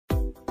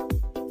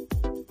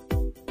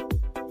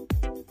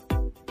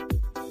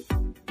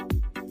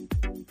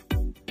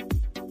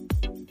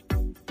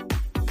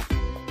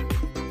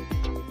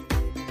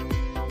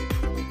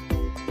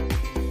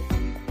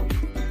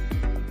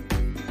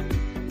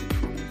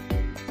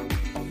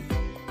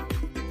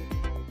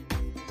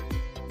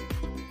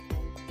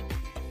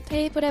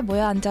테이블에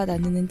모여 앉아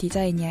나누는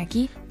디자인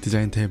이야기.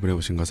 디자인 테이블에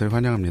오신 것을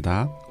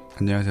환영합니다.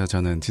 안녕하세요.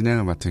 저는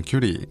진행을 맡은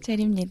큐리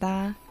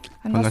제리입니다.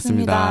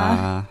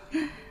 반갑습니다.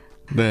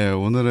 네,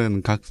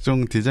 오늘은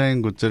각종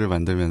디자인 굿즈를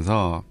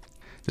만들면서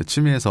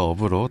취미에서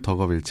업으로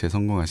덕업일치에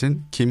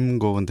성공하신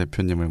김고은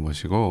대표님을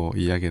모시고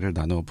이야기를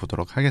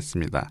나눠보도록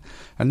하겠습니다.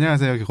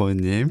 안녕하세요,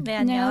 고은님. 네,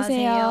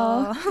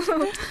 안녕하세요.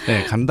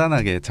 네,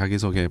 간단하게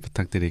자기소개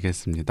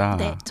부탁드리겠습니다.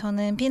 네,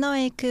 저는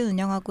핀어웨이큰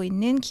운영하고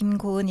있는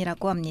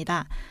김고은이라고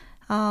합니다.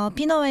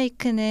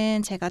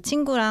 핀어웨이큰은 제가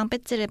친구랑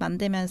배지를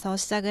만들면서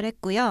시작을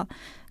했고요.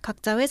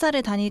 각자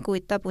회사를 다니고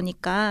있다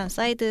보니까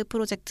사이드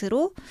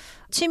프로젝트로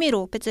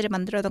취미로 배지를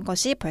만들었던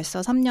것이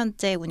벌써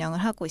 3년째 운영을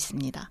하고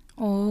있습니다.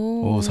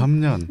 오,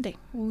 3년. 네.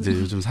 이제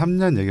요즘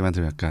 3년 얘기만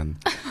들으면 약간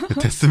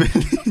데스밸리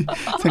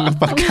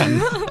생각밖에 안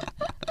나.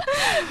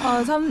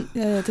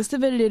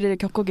 데스밸리를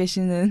겪고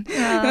계시는.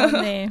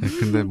 네.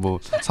 근데 뭐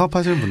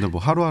사업하시는 분들 뭐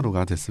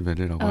하루하루가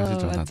데스밸리라고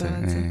하시죠, 맞아, 다들.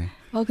 맞아. 네.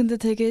 근데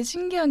되게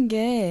신기한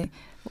게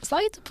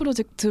사이드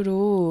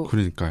프로젝트로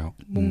그러니까요.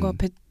 뭔가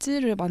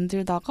배지를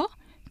만들다가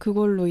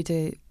그걸로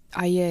이제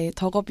아예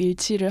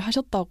덕업일치를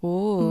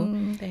하셨다고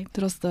네.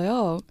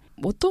 들었어요.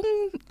 어떤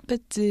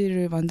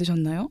배지를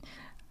만드셨나요?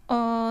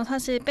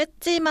 사실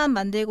배지만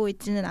만들고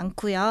있지는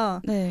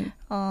않고요. 네.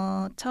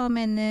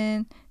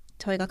 처음에는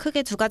저희가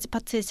크게 두 가지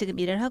파트 지금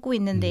일을 하고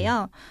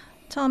있는데요.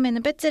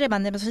 처음에는 배지를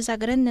만들면서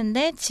시작을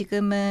했는데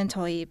지금은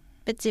저희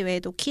배지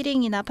외에도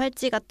키링이나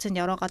팔찌 같은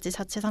여러 가지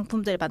자체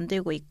상품들을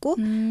만들고 있고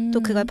또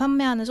그걸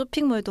판매하는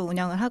쇼핑몰도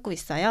운영을 하고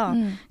있어요.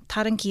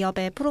 다른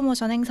기업의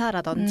프로모션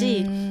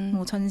행사라든지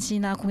뭐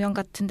전시나 공연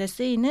같은 데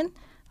쓰이는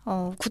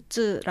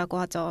굿즈라고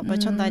하죠.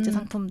 머천다이즈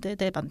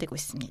상품들을 만들고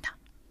있습니다.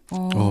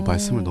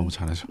 말씀을 너무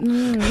잘하셔.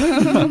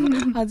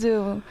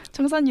 아주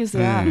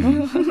청산유수야.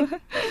 네.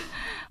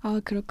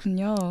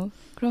 그렇군요.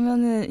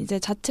 그러면은 이제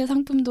자체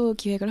상품도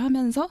기획을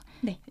하면서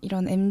네.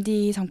 이런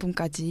MD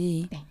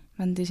상품까지 네.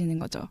 만드시는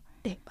거죠.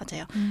 네,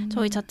 맞아요.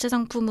 저희 자체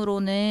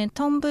상품으로는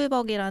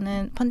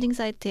텀블벅이라는 펀딩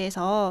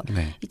사이트에서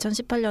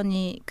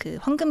 2018년이 그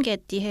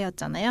황금개띠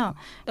해였잖아요.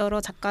 여러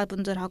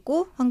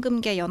작가분들하고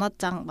황금개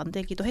연화장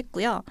만들기도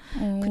했고요.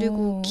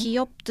 그리고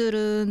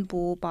기업들은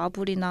뭐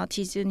마블이나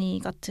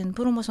디즈니 같은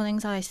프로모션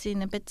행사에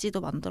쓰이는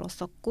배지도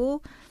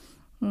만들었었고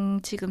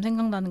지금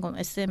생각나는 건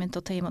SM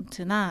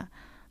엔터테인먼트나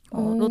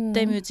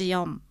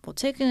롯데뮤지엄, 뭐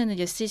최근에는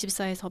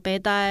S2E14에서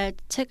매달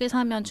책을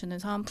사면 주는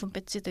사은품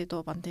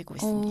배지들도 만들고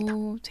있습니다.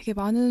 되게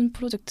많은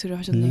프로젝트를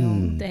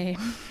하셨네요. 네.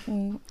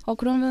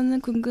 그러면은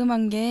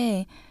궁금한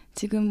게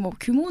지금 뭐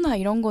규모나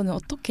이런 거는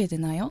어떻게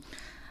되나요?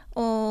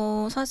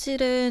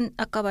 사실은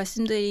아까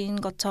말씀드린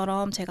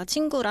것처럼 제가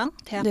친구랑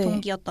대학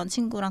동기였던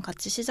친구랑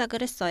같이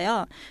시작을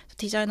했어요.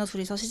 디자이너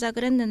둘이서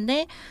시작을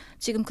했는데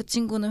지금 그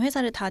친구는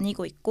회사를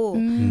다니고 있고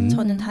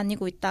저는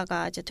다니고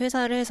있다가 이제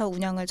퇴사를 해서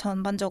운영을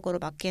전반적으로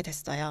맡게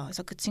됐어요.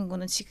 그래서 그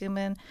친구는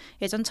지금은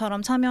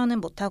예전처럼 참여는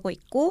못하고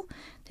있고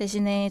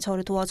대신에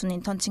저를 도와주는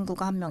인턴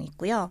친구가 한 명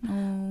있고요.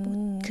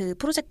 그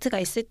프로젝트가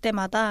있을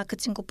때마다 그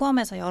친구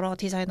포함해서 여러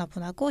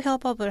디자이너분하고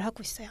협업을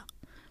하고 있어요.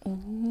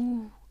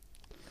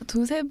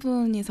 두세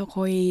분이서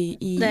거의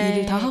이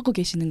일을 다 하고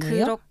계시는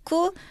거예요?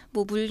 그렇고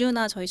뭐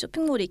물류나 저희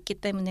쇼핑몰이 있기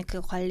때문에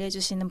그거 관리해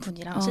주시는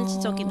분이랑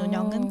실질적인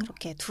운영은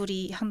그렇게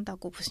둘이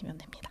한다고 보시면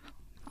됩니다.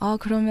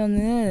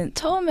 그러면은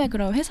처음에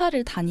그럼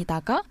회사를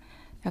다니다가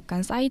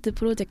약간 사이드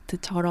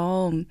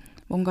프로젝트처럼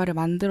뭔가를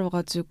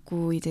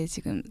만들어가지고 이제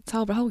지금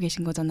사업을 하고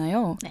계신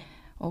거잖아요. 네.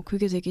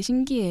 그게 되게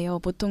신기해요.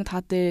 보통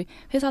다들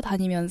회사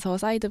다니면서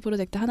사이드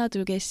프로젝트 하나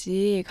두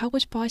개씩 하고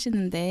싶어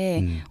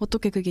하시는데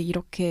어떻게 그게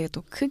이렇게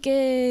또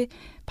크게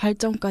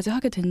발전까지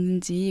하게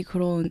됐는지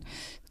그런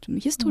좀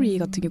히스토리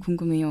같은 게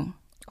궁금해요.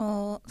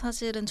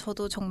 사실은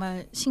저도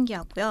정말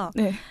신기하고요.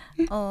 네.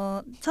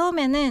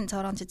 처음에는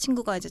저랑 제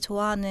친구가 이제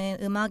좋아하는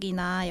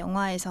음악이나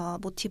영화에서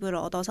모티브를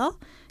얻어서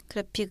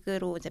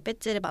그래픽으로 이제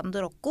배지를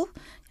만들었고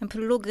그냥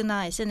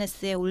블로그나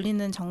SNS에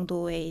올리는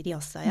정도의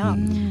일이었어요.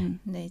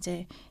 근데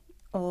이제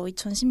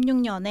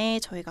 2016년에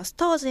저희가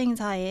스타워즈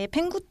행사에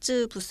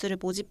팬굿즈 부스를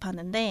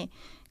모집하는데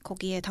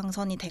거기에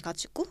당선이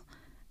돼가지고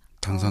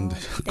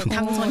당선이라는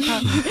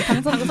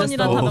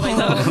단어가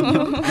있어요.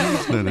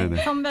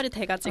 선별이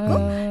돼가지고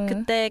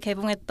그때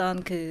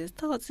개봉했던 그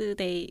스타워즈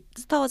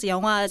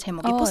영화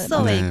제목이 포스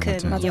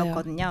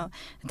어웨이큰이었거든요.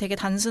 되게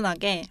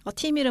단순하게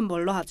팀 이름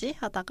뭘로 하지?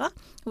 하다가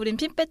우린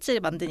핀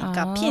배지를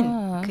만드니까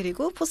핀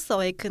그리고 포스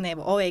어웨이큰에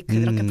뭐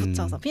어웨이큰 이렇게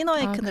붙여서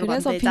핀어웨이큰으로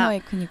그래서 만들자.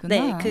 핀어웨이큰이구나.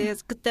 네,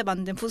 그때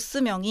만든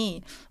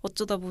부스명이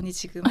어쩌다 보니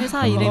지금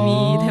회사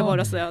이름이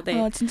돼버렸어요.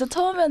 네. 진짜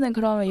처음에는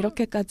그러면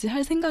이렇게까지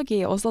할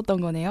생각이 없었던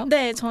거네요?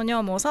 네, 전혀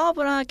뭐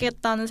사업을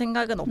하겠다는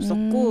생각은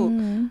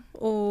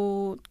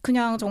없었고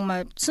그냥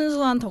정말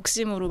순수한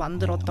덕심으로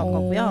만들었던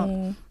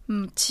거고요.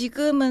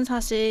 지금은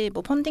사실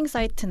뭐 펀딩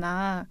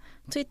사이트나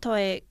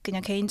트위터에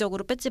그냥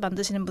개인적으로 배지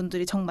만드시는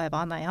분들이 정말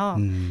많아요.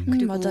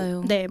 그리고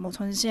맞아요. 네, 뭐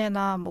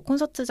전시회나 뭐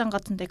콘서트장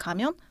같은 데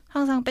가면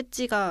항상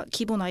배지가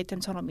기본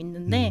아이템처럼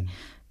있는데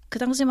그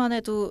당시만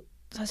해도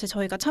사실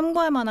저희가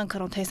참고할 만한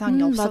그런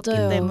대상이 없었기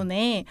맞아요.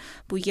 때문에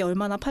뭐 이게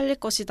얼마나 팔릴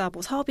것이다,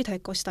 뭐 사업이 될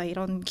것이다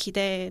이런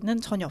기대는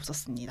전혀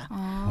없었습니다.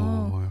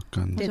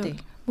 약간 네네.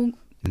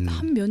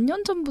 한 몇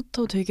년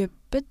전부터 되게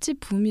배지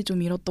붐이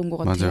좀 일었던 것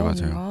같아요.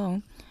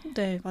 맞아요.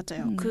 네,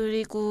 맞아요.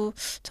 그리고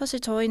사실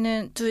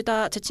저희는 둘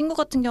다 제 친구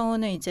같은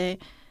경우는 이제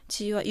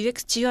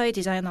UX GUI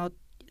디자이너로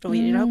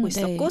일을 하고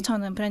있었고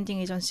저는 브랜딩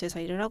에이전시에서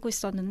일을 하고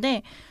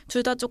있었는데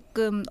둘 다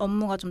조금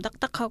업무가 좀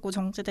딱딱하고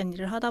정제된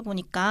일을 하다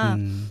보니까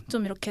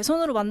좀 이렇게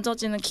손으로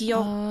만져지는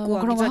귀엽고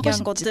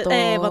아기자기한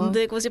것들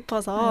만들고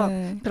싶어서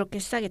그렇게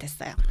시작이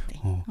됐어요. 네.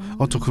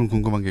 저 그럼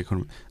궁금한 게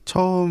그럼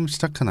처음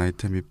시작한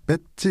아이템이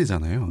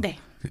배지잖아요. 네.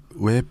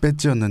 왜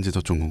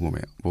배지였는지도 좀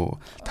궁금해요. 뭐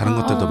다른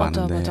것들도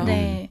많은데. 맞아.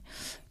 네.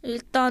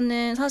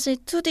 일단은 사실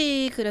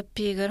 2D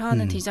그래픽을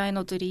하는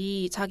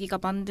디자이너들이 자기가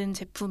만든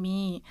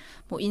제품이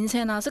뭐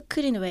인쇄나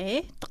스크린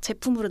외에 딱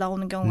제품으로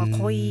나오는 경우가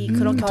거의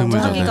그런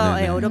경험을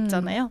하기가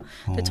어렵잖아요.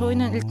 근데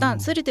저희는 일단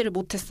 3D를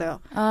못했어요.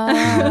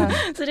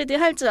 3D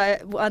할 줄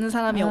아는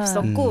사람이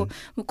없었고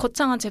뭐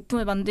거창한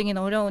제품을 만들기는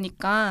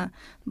어려우니까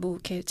뭐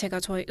이렇게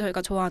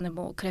저희가 좋아하는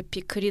뭐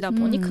그래픽 그리다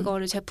보니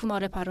그거를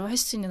제품화를 바로 할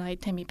수 있는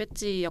아이템이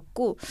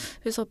배지였고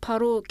그래서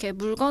바로 이렇게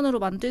물건으로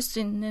만들 수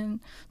있는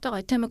딱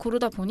아이템을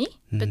고르다 보니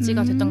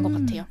배지가 됐던 것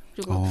같아요.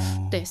 그리고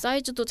네,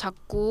 사이즈도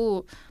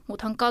작고 뭐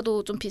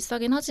단가도 좀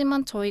비싸긴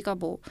하지만 저희가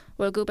뭐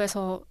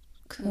월급에서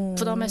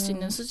부담할 수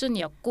있는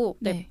수준이었고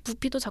네,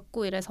 부피도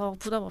작고 이래서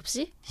부담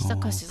없이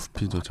시작할 수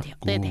있었던 것 같아요.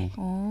 네네.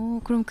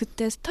 그럼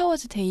그때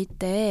스타워즈 데이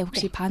때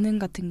혹시 반응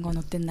같은 건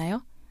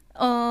어땠나요?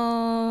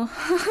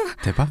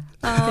 대박?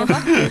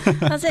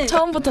 대박? 사실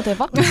처음부터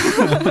대박?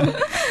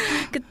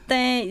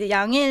 그때 이제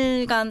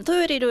양일간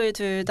토요일 일요일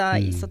둘 다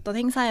있었던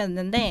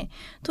행사였는데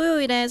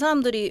토요일에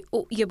사람들이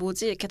이게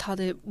뭐지? 이렇게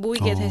다들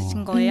모이게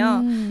되신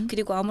거예요.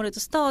 그리고 아무래도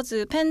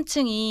스타워즈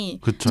팬층이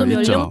좀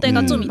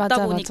연령대가 좀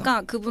있다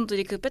보니까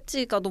그분들이 그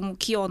배지가 너무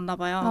귀여웠나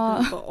봐요.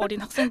 그리고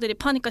어린 학생들이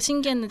파니까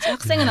신기했는지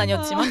학생은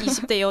아니었지만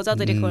 20대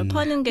여자들이 그걸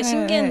파는 게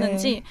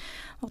신기했는지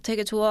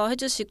되게 좋아해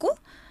주시고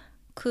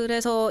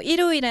그래서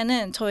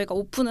일요일에는 저희가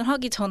오픈을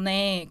하기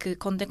전에 그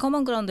건대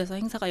커먼그라운드에서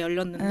행사가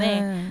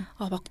열렸는데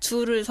막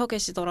줄을 서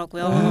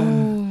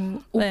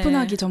계시더라고요.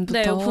 오픈하기 전부터?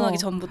 네, 오픈하기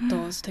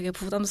전부터. 그래서 되게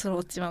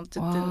부담스러웠지만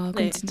어쨌든.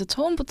 그럼 진짜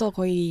처음부터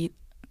거의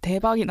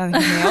대박이 나는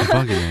거네요.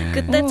 대박이네.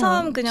 그때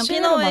처음 그냥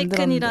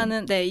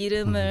핀어웨이큰이라는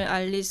이름을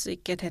알릴 수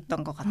있게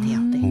됐던 것 같아요.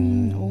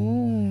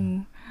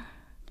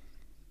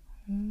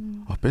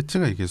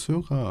 배지가 이게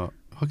수요가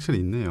확실히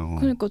있네요.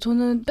 그러니까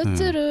저는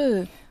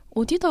배지를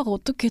어디다가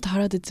어떻게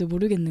달아야 될지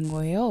모르겠는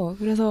거예요.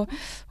 그래서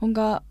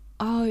뭔가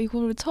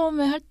이걸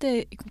처음에 할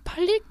때 이거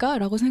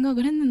팔릴까라고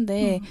생각을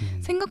했는데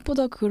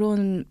생각보다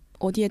그런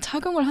어디에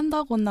착용을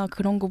한다거나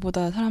그런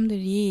거보다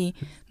사람들이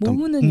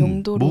모으는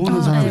용도로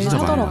모으는 사람이 진짜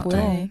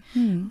하더라고요.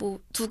 뭐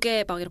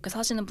 2개 막 이렇게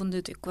사시는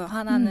분들도 있고요.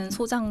 하나는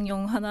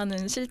소장용,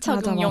 하나는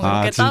실착용용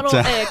이렇게 따로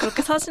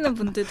그렇게 사시는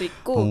분들도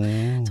있고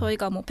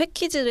저희가 뭐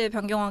패키지를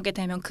변경하게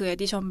되면 그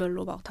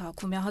에디션별로 막 다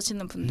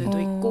구매하시는 분들도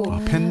있고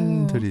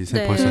팬들이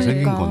벌써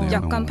생긴 거네요.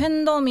 약간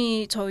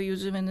팬덤이 저희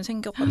요즘에는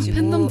생겨가지고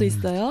팬덤도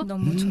있어요?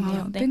 너무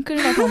좋네요.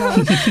 팬클럽 하나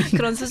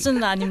그런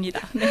수준은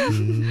아닙니다. 네.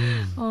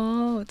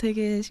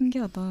 되게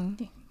신기하다.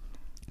 네.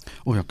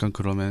 약간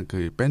그러면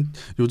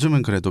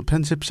요즘은 그래도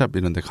편집샵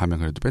이런 데 가면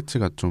그래도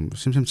배지가 좀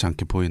심심치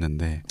않게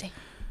보이는데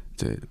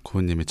이제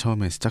고은님이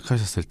처음에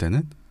시작하셨을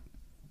때는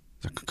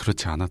약간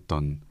그렇지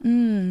않았던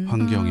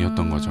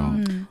환경이었던 거죠.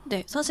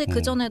 네, 사실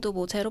그 전에도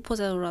뭐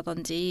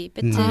제로포제로라든지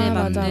배지를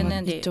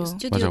만드는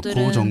스튜디오들은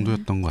맞아, 그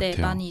정도였던 것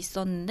같아요. 많이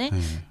있었는데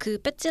그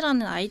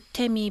배지라는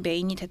아이템이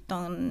메인이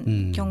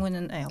됐던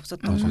경우는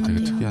없었던 것 같아요.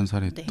 되게 특이한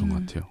사례였던 것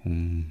같아요.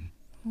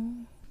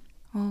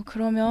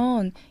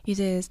 그러면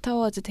이제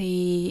스타워즈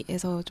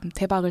데이에서 좀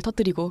대박을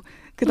터뜨리고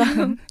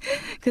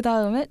그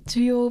다음에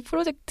주요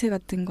프로젝트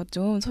같은 것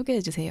좀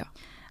소개해 주세요.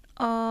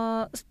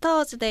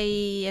 스타워즈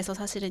데이에서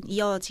사실은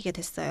이어지게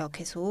됐어요.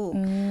 계속.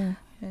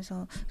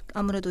 그래서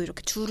아무래도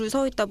이렇게 줄을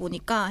서 있다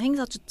보니까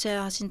행사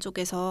주최하신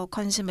쪽에서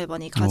관심을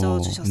많이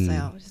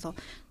가져주셨어요. 그래서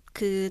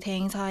그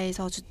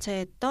대행사에서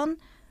주최했던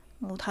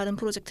다른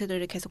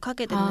프로젝트들을 계속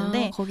하게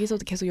됐는데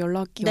거기서도 계속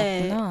연락이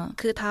왔구나.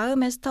 그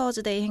다음에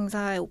스타워즈 데이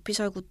행사의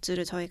오피셜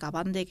굿즈를 저희가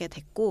만들게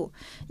됐고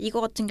이거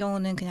같은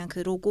경우는 그냥 그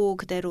로고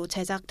그대로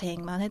제작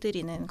대행만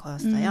해드리는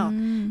거였어요.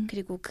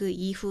 그리고 그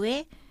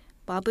이후에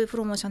마블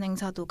프로모션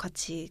행사도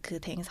같이 그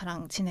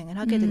대행사랑 진행을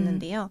하게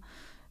됐는데요.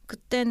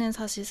 그때는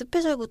사실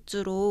스페셜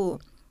굿즈로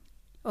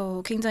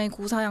굉장히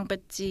고사양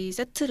배지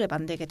세트를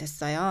만들게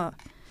됐어요.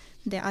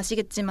 근데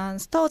아시겠지만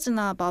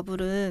스타워즈나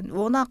마블은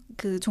워낙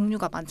그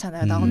종류가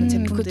많잖아요. 나오는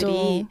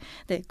제품들이.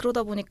 네,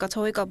 그러다 보니까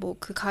저희가 뭐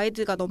그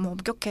가이드가 너무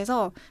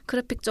엄격해서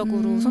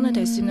그래픽적으로 손을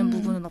댈 수 있는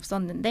부분은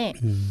없었는데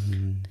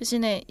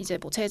대신에 이제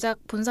뭐 제작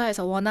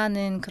본사에서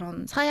원하는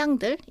그런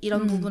사양들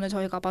이런 부분을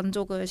저희가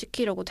만족을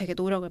시키려고 되게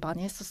노력을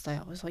많이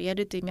했었어요. 그래서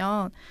예를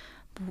들면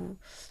뭐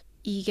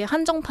이게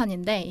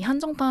한정판인데 이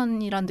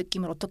한정판이란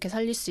느낌을 어떻게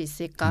살릴 수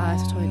있을까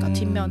해서 저희가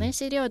뒷면에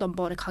시리얼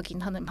넘버를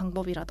각인하는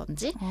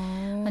방법이라든지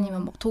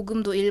아니면 뭐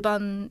도금도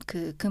일반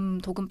그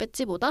금 도금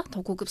배지보다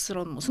더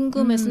고급스러운 뭐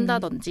순금을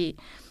쓴다든지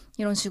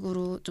이런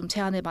식으로 좀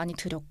제안을 많이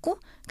드렸고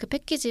그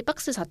패키지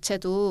박스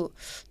자체도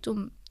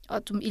좀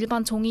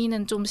일반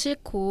종이는 좀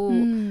싫고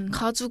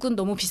가죽은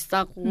너무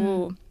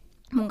비싸고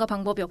뭔가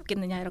방법이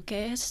없겠느냐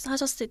이렇게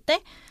하셨을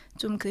때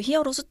좀 그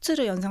히어로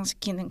수트를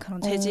연상시키는 그런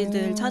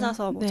재질들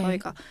찾아서 뭐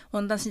저희가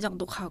원단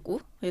시장도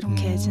가고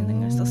이렇게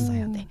진행을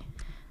했었어요. 네.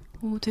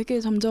 되게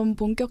점점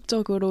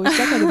본격적으로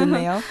시작하게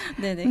됐네요.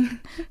 네네.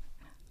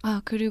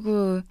 아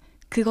그리고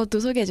그것도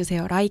소개해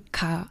주세요.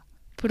 라이카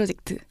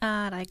프로젝트.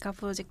 라이카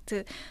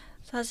프로젝트.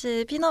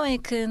 사실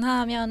핀어웨이큰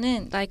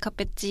하면은 라이카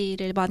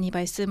배지를 많이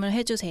말씀을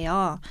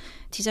해주세요.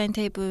 디자인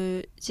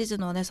테이블 시즌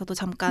 1에서도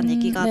잠깐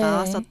얘기가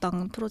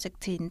나왔었던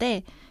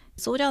프로젝트인데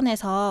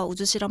소련에서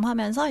우주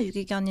실험하면서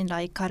유기견인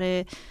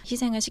라이카를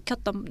희생을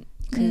시켰던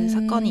그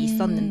사건이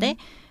있었는데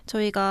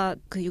저희가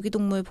그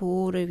유기동물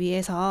보호를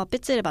위해서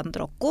배지를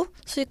만들었고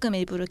수익금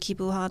일부를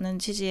기부하는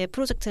취지의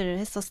프로젝트를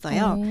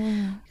했었어요.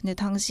 근데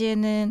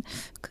당시에는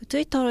그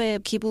트위터에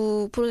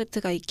기부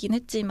프로젝트가 있긴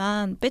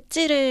했지만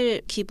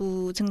배지를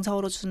기부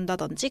증서로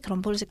준다든지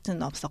그런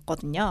프로젝트는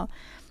없었거든요.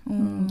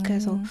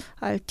 그래서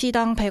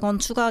RT당 100원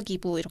추가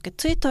기부 이렇게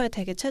트위터에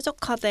되게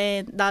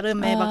최적화된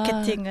나름의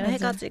마케팅을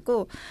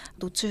해가지고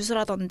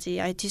노출수라든지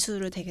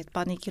RT수를 되게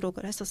많이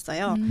기록을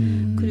했었어요.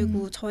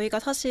 그리고 저희가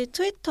사실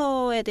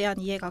트위터에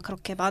대한 이해가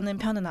그렇게 많은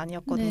편은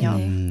아니었거든요.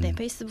 네,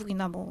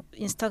 페이스북이나 뭐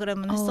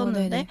인스타그램은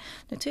했었는데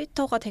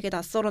트위터가 되게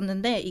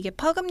낯설었는데 이게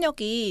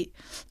파급력이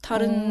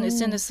다른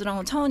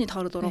SNS랑은 차원이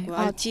다르더라고요.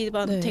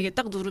 RT만 되게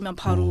딱 누르면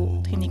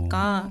바로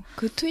되니까.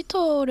 그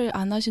트위터를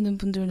안 하시는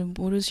분들은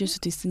모르실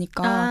수도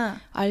있으니까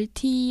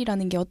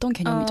RT라는 게 어떤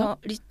개념이죠?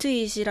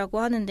 리트윗이라고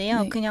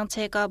하는데요. 그냥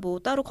제가 뭐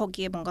따로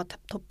거기에 뭔가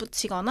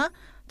덧붙이거나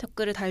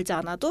댓글을 달지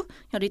않아도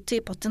그냥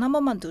리트윗 버튼 한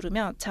번만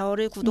누르면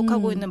저를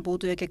구독하고 있는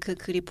모두에게 그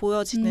글이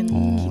보여지는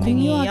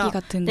기능이에요. 공유하기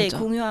같은 거죠. 네,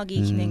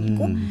 공유하기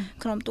기능이고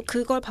그럼 또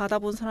그걸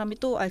받아본 사람이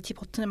또 RT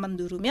버튼만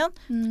누르면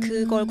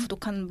그걸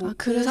구독한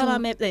그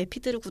사람의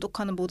피드를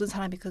구독하는 모든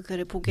사람이 그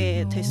글을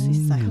보게 될 수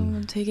있어요.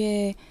 그러면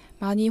되게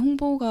많이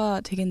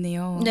홍보가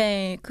되겠네요.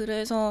 네,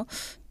 그래서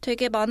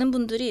되게 많은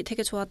분들이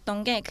되게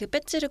좋았던 게 그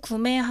배지를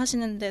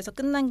구매하시는 데서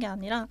끝난 게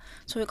아니라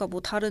저희가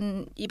뭐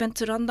다른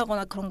이벤트를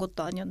한다거나 그런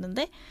것도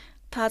아니었는데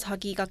다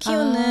자기가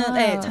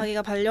키우는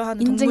자기가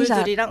반려하는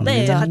동물들이랑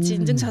같이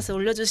인증샷을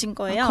올려주신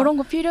거예요. 그런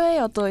거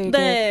필요해요. 또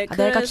이게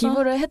내가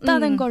기부를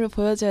했다는 거를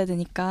보여줘야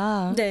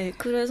되니까. 네,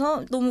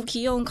 그래서 너무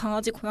귀여운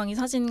강아지 고양이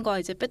사진과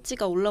이제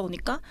배지가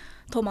올라오니까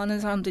더 많은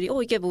사람들이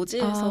이게 뭐지?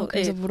 해서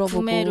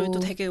구매율도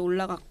되게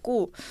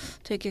올라갔고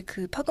되게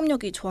그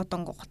파급력이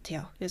좋았던 것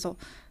같아요. 그래서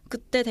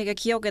그때 되게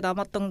기억에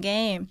남았던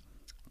게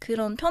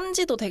그런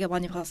편지도 되게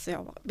많이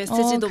받았어요. 막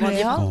메시지도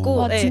많이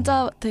받고.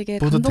 진짜 되게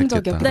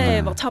감동적이었다.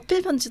 네, 막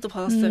자필 편지도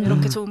받았어요.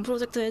 이렇게 좋은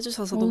프로젝트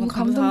해주셔서 너무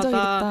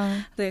감사하다.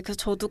 네, 그래서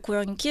저도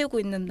고양이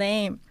키우고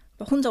있는데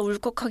혼자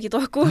울컥하기도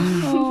하고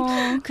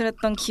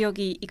그랬던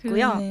기억이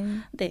있고요.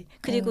 네,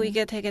 그리고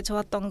이게 되게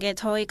좋았던 게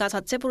저희가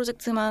자체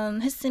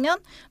프로젝트만 했으면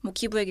뭐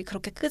기부액이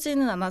그렇게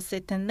크지는 않았을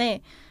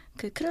텐데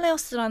그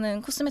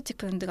클레어스라는 코스메틱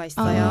브랜드가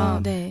있어요.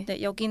 네,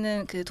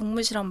 여기는 그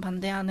동물 실험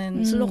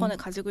반대하는 슬로건을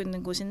가지고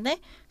있는 곳인데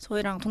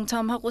저희랑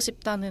동참하고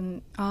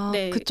싶다는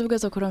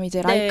그쪽에서 그럼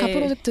이제 라이카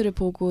프로젝트를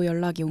보고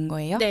연락이 온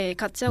거예요? 네,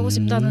 같이 하고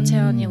싶다는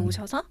제안이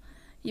오셔서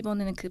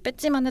이번에는 그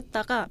배지만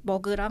했다가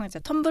머그랑 이제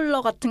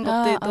텀블러 같은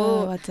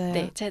것들도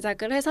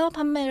제작을 해서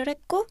판매를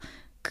했고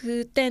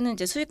그때는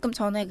이제 수익금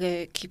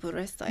전액을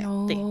기부를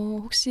했어요. 네.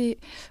 혹시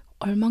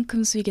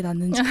얼만큼 수익이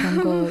났는지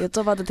그런 거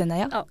여쭤봐도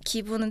되나요?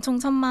 기부는 총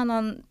 1,000만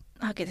원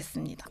하게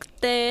됐습니다.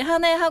 그때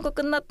한 해 하고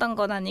끝났던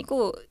건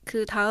아니고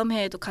그 다음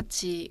해에도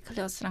같이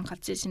클레어스랑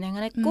같이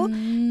진행을 했고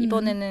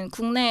이번에는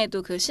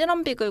국내에도 그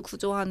실험 비글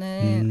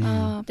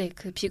구조하는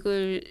그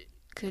비글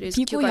그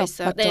레스큐가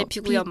있어요. 맞죠? 네,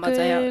 비구협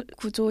맞아요.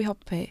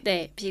 구조협회.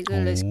 네,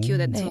 비글 레스큐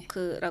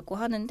네트워크라고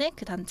하는데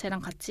그 단체랑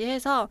같이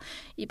해서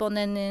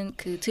이번에는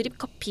그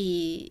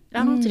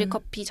드립커피랑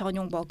드립커피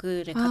전용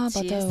머그를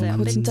같이 했어요.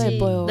 그거 진짜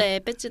예뻐요. 네,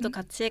 배지도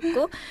같이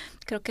했고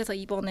그렇게 해서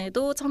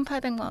이번에도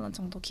 1,800만 원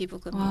정도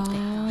기부금이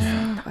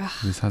됐습니다.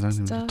 우리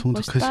사장님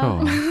통도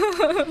크셔.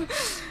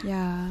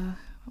 야.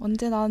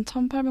 언제 난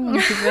 1,800만 원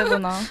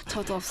기부해보나.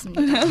 저도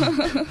없습니다.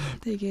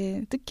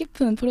 되게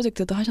뜻깊은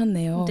프로젝트도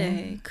하셨네요.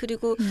 네.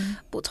 그리고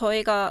뭐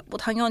저희가 뭐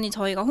당연히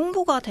저희가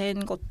홍보가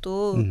된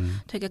것도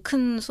되게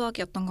큰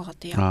수확이었던 것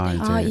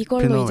같아요.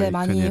 이걸로 이제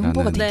많이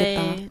홍보가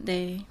됐겠다.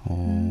 네.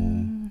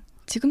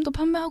 지금도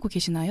판매하고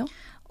계시나요?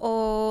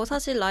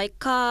 사실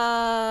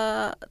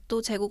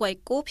라이카도 재고가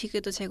있고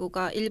비글도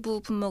재고가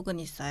일부 품목은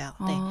있어요.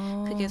 네,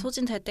 그게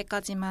소진될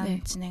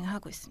때까지만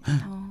진행하고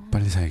있습니다.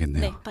 빨리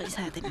사야겠네요. 네, 빨리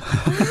사야 됩니다.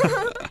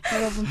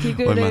 여러분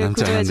비글을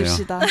구조해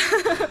줍시다.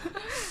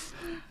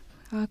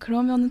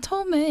 그러면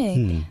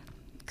처음에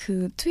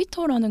그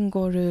트위터라는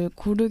거를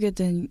고르게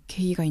된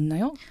계기가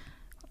있나요?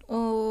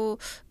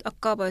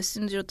 아까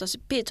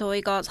말씀드렸다시피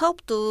저희가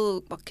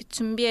사업도 막 이렇게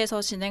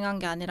준비해서 진행한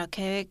게 아니라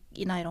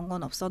계획이나 이런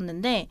건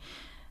없었는데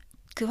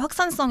그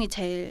확산성이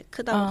제일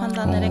크다고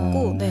판단을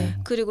했고 네.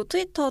 그리고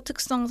트위터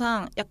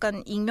특성상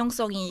약간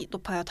익명성이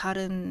높아요.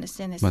 다른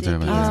SNS에 맞아요,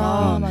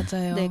 비해서.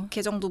 맞아요. 네,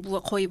 계정도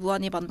거의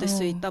무한히 만들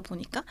수 있다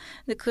보니까.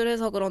 근데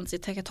그래서 그런지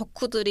되게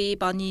덕후들이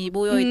많이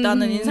모여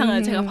있다는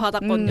인상을 제가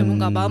받았거든요.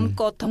 뭔가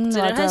마음껏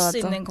덕질을 할 수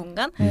있는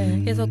공간.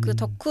 그래서 그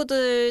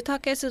덕후들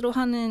타겟으로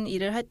하는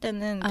일을 할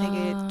때는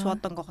되게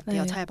좋았던 것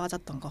같아요. 네. 잘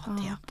맞았던 것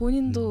같아요.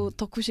 본인도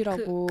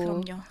덕후시라고.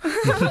 그럼요.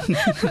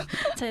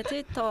 제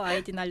트위터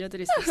아이디는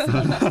알려드릴 수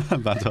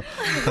있습니다. 맞아.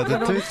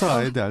 다들 트위터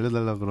아이디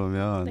알려달라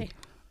그러면 네.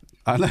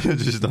 안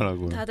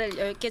알려주시더라고요. 다들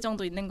 10개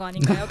정도 있는 거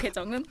아닌가요?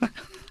 계정은?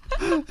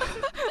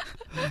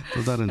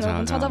 또 다른 자아가.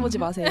 여러분 찾아보지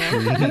마세요.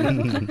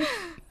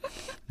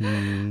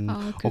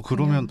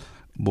 그러면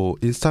뭐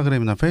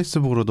인스타그램이나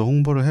페이스북으로도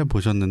홍보를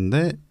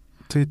해보셨는데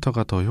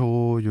트위터가 더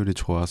효율이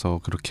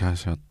좋아서 그렇게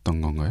하셨던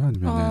건가요?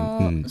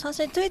 아니면은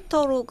사실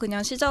트위터로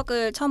그냥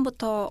시작을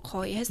처음부터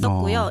거의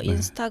했었고요. 네.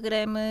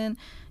 인스타그램은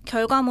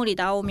결과물이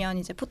나오면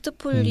이제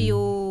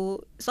포트폴리오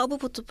서브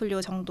포트폴리오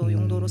정도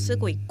용도로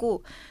쓰고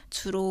있고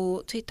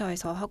주로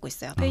트위터에서 하고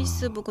있어요.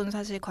 페이스북은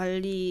사실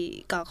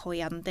관리가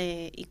거의 안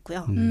돼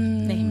있고요.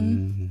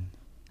 네.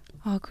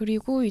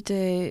 그리고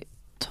이제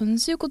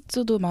전시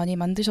굿즈도 많이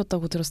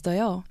만드셨다고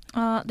들었어요.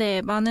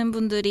 네. 많은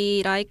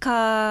분들이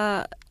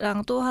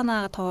라이카랑 또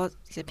하나 더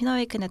이제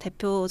핀어웨이큰의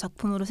대표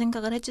작품으로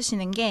생각을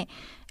해주시는 게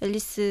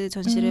앨리스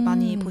전시를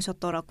많이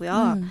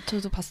보셨더라고요.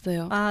 저도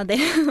봤어요. 네.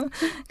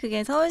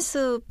 그게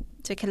서울숲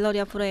제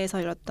갤러리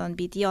아프레에서 열었던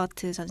미디어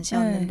아트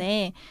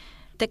전시였는데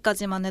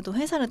그때까지만 해도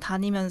회사를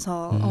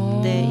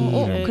다니면서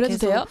일을 그래도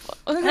계속 돼요?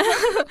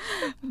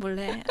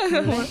 몰래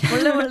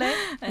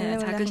몰래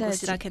작은 하셔야지.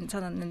 곳이라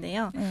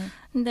괜찮았는데요.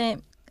 근데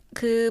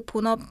그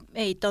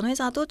본업에 있던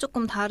회사도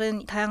조금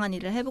다양한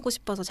일을 해보고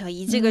싶어서 제가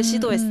이직을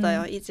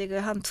시도했어요.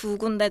 이직을 한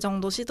 2군데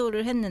정도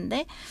시도를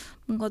했는데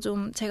뭔가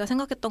좀 제가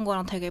생각했던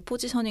거랑 되게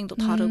포지셔닝도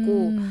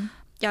다르고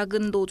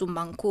야근도 좀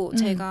많고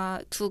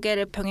제가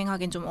 2개를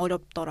병행하기는 좀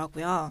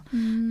어렵더라고요.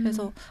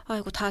 그래서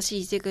이거 다시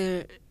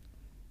이직을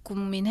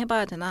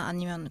고민해봐야 되나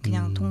아니면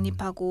그냥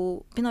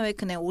독립하고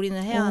핀어웨이큰에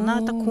올인을 해야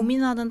하나 딱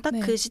고민하는 딱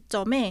그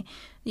시점에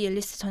이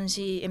앨리스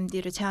전시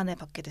MD를 제안을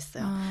받게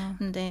됐어요.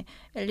 근데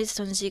앨리스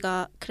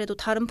전시가 그래도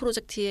다른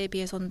프로젝트에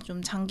비해서는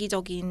좀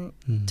장기적인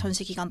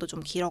전시 기간도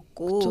좀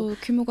길었고 그쵸,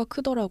 규모가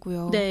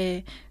크더라고요.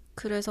 네,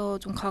 그래서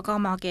좀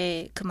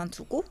과감하게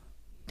그만두고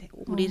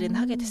올인을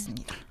하게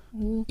됐습니다.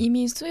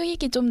 이미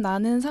수익이 좀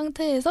나는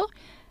상태에서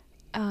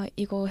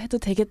이거 해도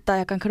되겠다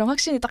약간 그런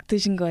확신이 딱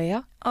드신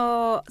거예요?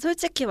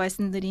 솔직히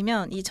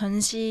말씀드리면 이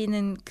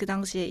전시는 그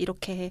당시에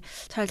이렇게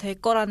잘 될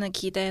거라는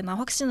기대나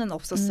확신은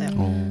없었어요.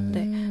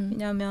 네,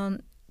 왜냐하면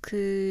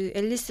그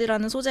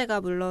앨리스라는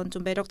소재가 물론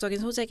좀 매력적인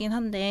소재긴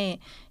한데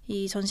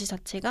이 전시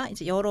자체가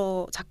이제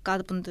여러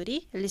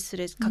작가분들이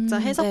앨리스를 각자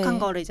해석한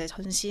거를 이제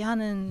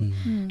전시하는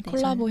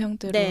콜라보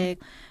형태로. 네.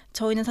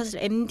 저희는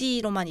사실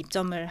MD로만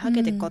입점을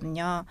하게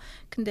됐거든요.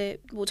 근데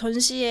뭐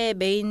전시의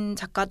메인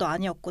작가도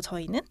아니었고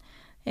저희는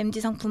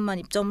MD 상품만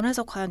입점을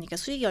해서 과연 이게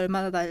수익이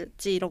얼마나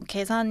날지 이런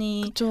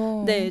계산이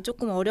그쵸.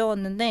 조금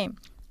어려웠는데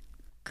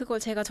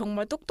그걸 제가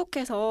정말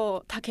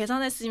똑똑해서 다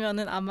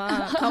계산했으면은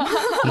아마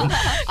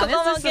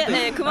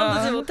과감하게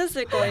그만두지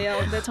못했을 거예요.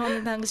 근데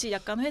저는 당시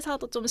약간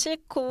회사도 좀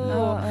싫고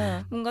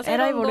뭔가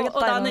에라이 모르겠다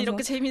나는 이러면서.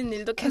 이렇게 재밌는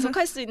일도 계속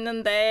할 수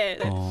있는데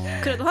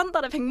그래도 한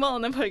달에 100만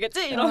원은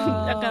벌겠지?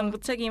 이런 약간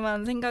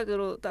무책임한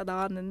생각으로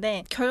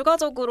나왔는데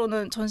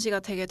결과적으로는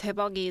전시가 되게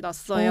대박이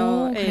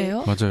났어요.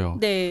 그래요? 맞아요.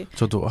 네.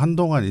 저도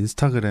한동안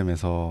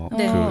인스타그램에서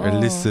네. 그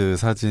앨리스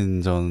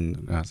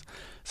사진전은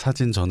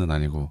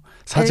아니고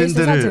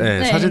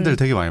사진들을 사진들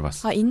되게 많이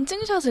봤어요.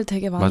 인증샷을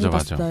되게 많이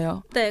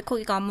봤어요. 네,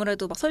 거기가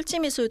아무래도 막 설치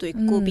미술도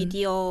있고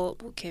미디어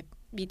이렇게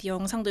미디어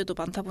영상들도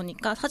많다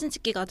보니까 사진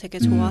찍기가 되게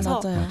좋아서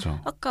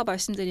맞아요. 아까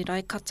말씀드린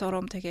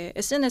라이카처럼 되게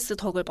SNS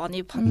덕을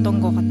많이 봤던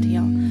것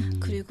같아요.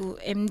 그리고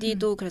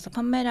MD도 그래서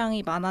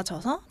판매량이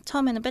많아져서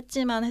처음에는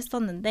배지만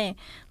했었는데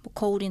뭐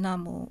거울이나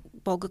뭐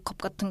머그컵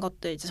같은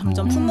것들 이제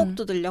점점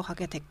품목도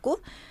늘려가게 됐고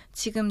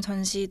지금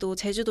전시도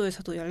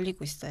제주도에서도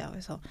열리고 있어요.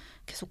 그래서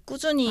계속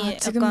꾸준히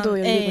지금도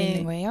열리고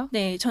있는 거예요?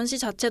 네, 전시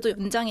자체도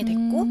연장이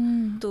됐고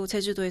또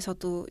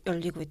제주도에서도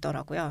열리고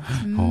있더라고요.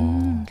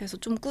 그래서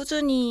좀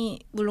꾸준히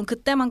물론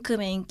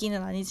그때만큼의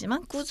인기는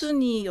아니지만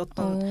꾸준히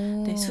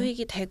어떤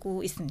수익이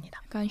되고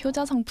있습니다. 약간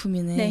효자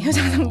상품이네. 네,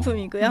 효자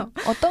상품이고요.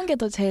 어떤 게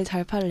더 제일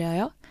잘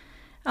팔려요?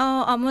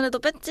 아무래도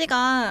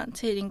배지가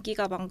제일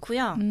인기가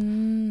많고요.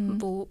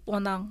 뭐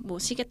워낙 뭐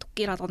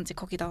시계토끼라든지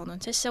거기 나오는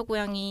채셔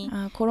고양이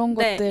그런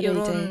것들을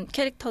이런 이제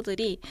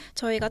캐릭터들이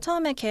저희가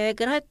처음에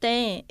계획을 할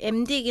때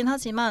MD이긴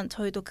하지만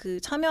저희도 그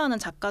참여하는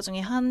작가 중에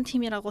한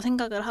팀이라고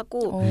생각을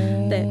하고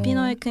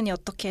핀어웨이큰이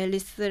어떻게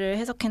앨리스를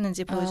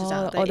해석했는지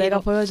보여주자.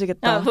 내가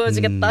보여주겠다.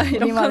 보여주겠다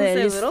이런 우리만의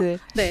컨셉으로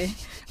앨리스. 네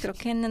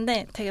그렇게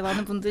했는데 되게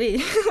많은 분들이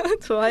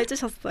좋아해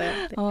주셨어요.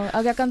 네.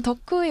 약간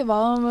덕후의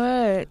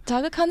마음을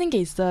자극하는 게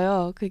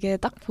있어요. 같아요. 그게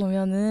딱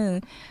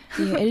보면은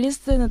이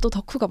앨리스는 또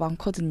덕후가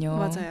많거든요.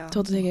 맞아요.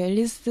 저도 되게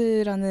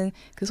앨리스라는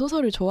그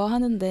소설을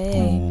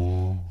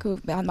좋아하는데 그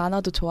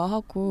만화도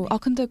좋아하고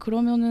근데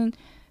그러면은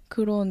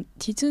그런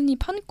디즈니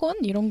판권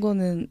이런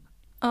거는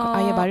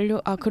아예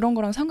그런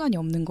거랑 상관이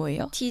없는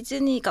거예요?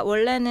 디즈니가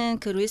원래는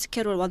그 루이스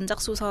캐롤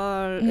원작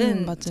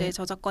소설은 이제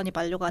저작권이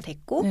만료가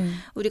됐고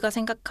우리가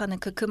생각하는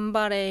그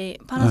금발의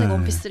파란색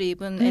원피스를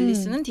입은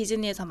앨리스는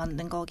디즈니에서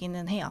만든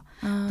거기는 해요.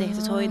 네,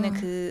 그래서 저희는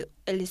그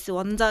앨리스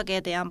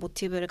원작에 대한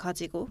모티브를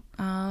가지고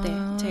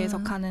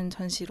재해석하는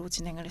전시로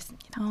진행을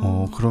했습니다.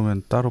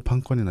 그러면 따로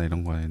판권이나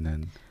이런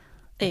거에는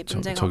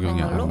문제가 적용이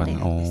안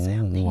걸로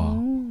있어요. 네.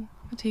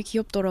 되게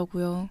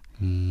귀엽더라고요.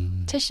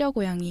 채셔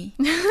고양이.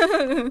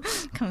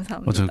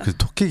 감사합니다. 저는 그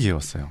토끼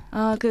귀여웠어요.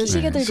 그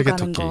시계 들고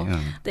가는 토끼. 거.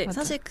 네,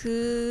 맞아. 사실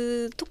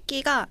그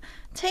토끼가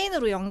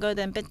체인으로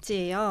연결된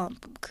배지예요.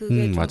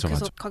 그게 좀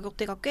계속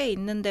가격대가 꽤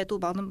있는데도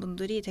많은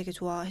분들이 되게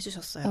좋아해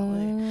주셨어요.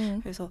 네.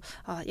 그래서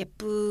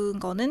예쁜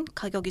거는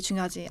가격이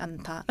중요하지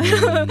않다.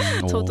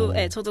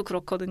 저도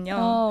그렇거든요.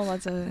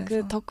 맞아요.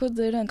 그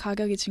덕후들은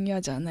가격이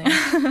중요하지 않아요.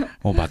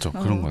 맞아.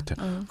 그런 것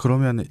같아요.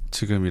 그러면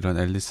지금 이런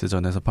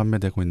앨리스전에서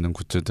판매되고 있는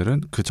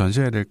굿즈들은 그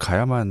전시회를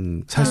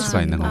가야만 살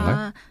수가 있는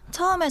건가요?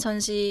 처음에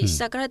전시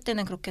시작을 할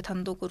때는 그렇게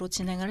단독으로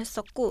진행을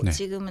했었고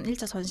지금은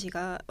 1차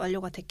전시가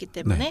완료가 됐기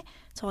때문에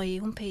저희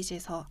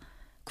홈페이지에서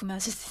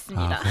구매하실 수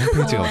있습니다.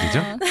 홈페이지가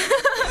어디죠?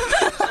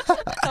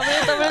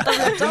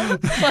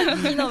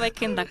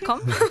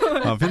 www.핀어웨이큰.com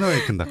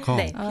핀어웨이큰.com.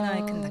 네,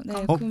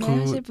 핀어웨이큰.com.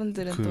 구매하실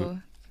분들은 또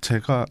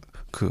제가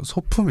그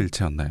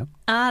소품일체였나요?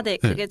 네,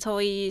 그게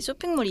저희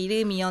쇼핑몰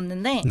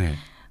이름이었는데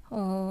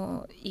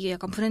이게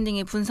약간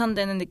브랜딩이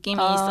분산되는 느낌이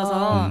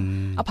있어서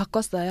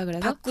바꿨어요. 그래서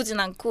바꾸진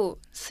않고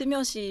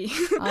슬며시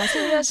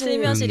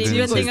슬며시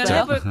리브랜딩을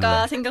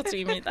해볼까 생각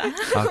중입니다.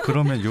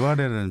 그러면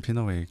URL은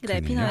핀어웨이큰이에요?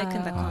 네,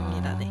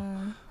 핀어웨이큰.com입니다. 네.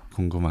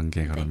 궁금한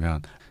게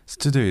그러면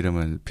스튜디오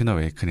이름은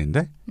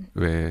핀어웨이큰인데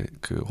왜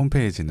그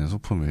홈페이지는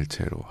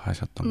소품일체로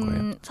하셨던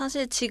거예요?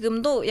 사실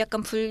지금도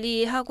약간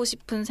분리하고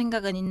싶은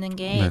생각은 있는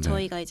게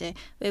저희가 이제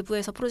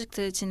외부에서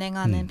프로젝트를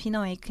진행하는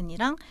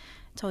핀어웨이큰이랑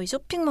저희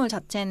쇼핑몰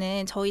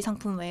자체는 저희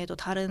상품 외에도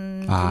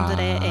다른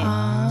분들의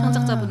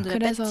창작자분들의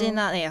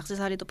배지나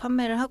액세서리도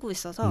판매를 하고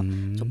있어서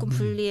조금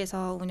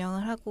분리해서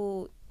운영을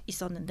하고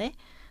있었는데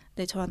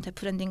저한테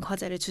브랜딩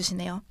과제를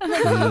주시네요.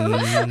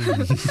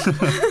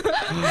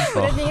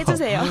 브랜딩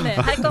해주세요. 네,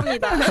 할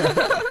겁니다.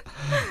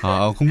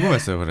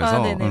 궁금했어요.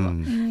 그래서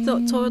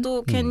그래서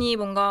저도 괜히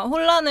뭔가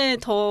혼란을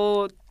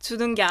더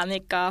주는 게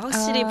아닐까.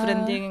 확실히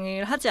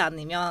브랜딩을 하지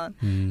않으면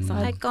그래서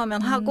할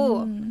거면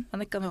하고 안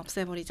할 거면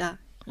없애버리자.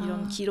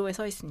 이런 기로에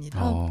서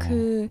있습니다.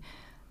 그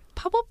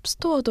팝업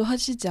스토어도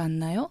하시지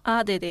않나요?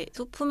 네네.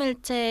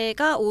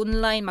 소품일체가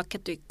온라인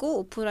마켓도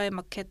있고 오프라인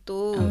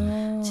마켓도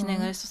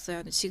진행을 했었어요.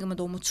 근데 지금은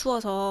너무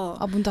추워서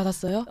문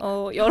닫았어요?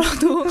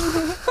 열어도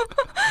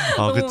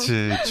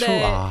그치.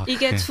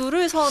 이게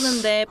줄을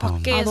서는데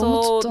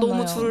밖에서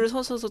너무 줄을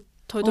서셔서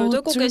덜덜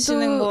떨고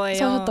계시는 거예요.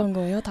 서셨던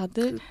거예요,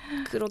 다들?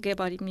 그러게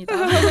말입니다.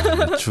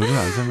 줄을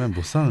안 서면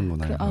못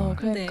사는구나.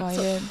 그러니까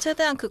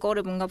최대한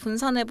그거를 뭔가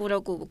분산해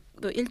보려고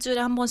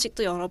일주일에 한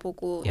번씩도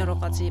열어보고 여러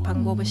가지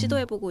방법을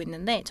시도해보고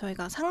있는데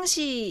저희가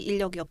상시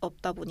인력이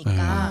없다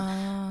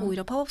보니까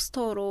오히려 팝업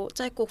스토어로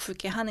짧고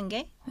굵게 하는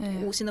게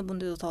오시는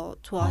분들도 더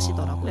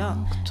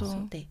좋아하시더라고요.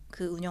 네,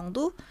 그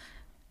운영도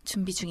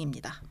준비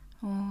중입니다.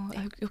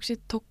 역시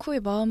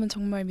덕후의 마음은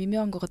정말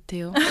미묘한 것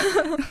같아요.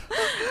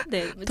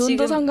 네, 돈도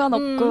지금,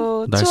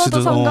 상관없고 날씨도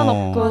추워도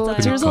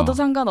상관없고 줄 서도 그러니까.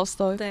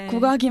 상관없어.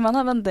 구가기만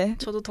하면 돼.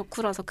 저도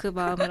덕후라서 그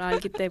마음을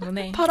알기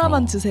때문에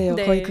팔아만 주세요.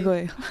 거의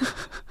그거예요.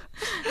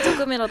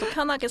 조금이라도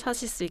편하게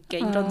사실 수 있게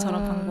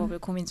이런저런 방법을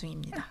고민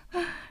중입니다.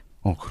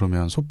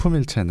 그러면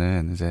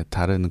소품일체는 이제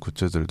다른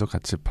굿즈들도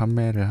같이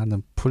판매를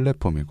하는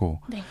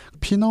플랫폼이고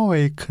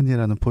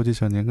핀어웨이큰이라는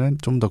포지셔닝은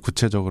좀 더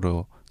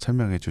구체적으로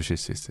설명해 주실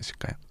수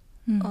있으실까요?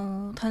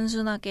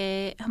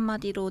 단순하게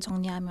한마디로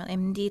정리하면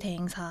MD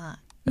대행사.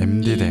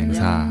 MD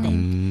대행사. 네.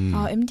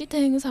 MD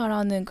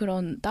대행사라는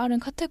그런 다른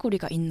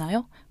카테고리가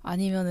있나요?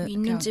 아니면은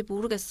있는지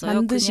모르겠어요.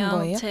 만드신 그냥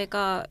거예요?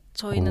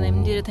 저희는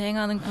MD를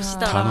대행하는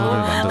곳이다라고.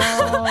 단어를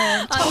만들었어.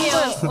 아니요,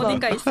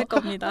 어딘가 있을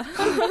겁니다.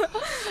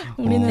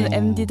 우리는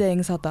MD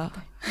대행사다.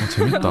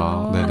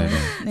 재밌다. 네네네.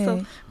 그래서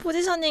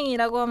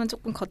포지셔닝이라고 하면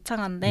조금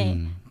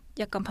거창한데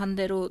약간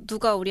반대로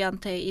누가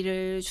우리한테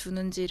일을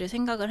주는지를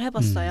생각을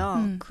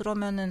해봤어요.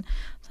 그러면은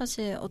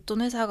사실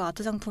어떤 회사가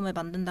아트 상품을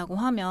만든다고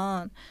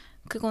하면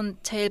그건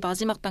제일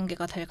마지막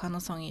단계가 될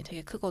가능성이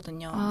되게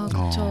크거든요.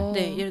 그렇죠.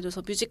 네, 예를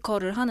들어서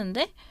뮤지컬을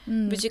하는데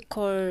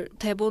뮤지컬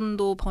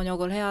대본도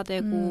번역을 해야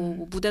되고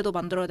뭐 무대도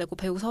만들어야 되고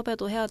배우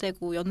섭외도 해야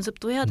되고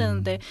연습도 해야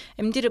되는데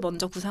MD를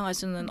먼저 구상할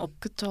수는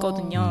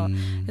없거든요.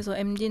 그래서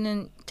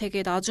MD는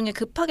되게 나중에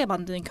급하게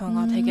만드는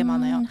경우가 되게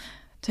많아요.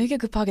 되게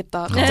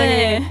급하겠다.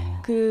 갑자기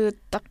그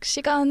딱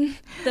시간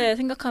네,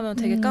 생각하면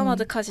되게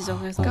까마득하시죠.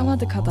 그래서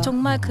까마득하다.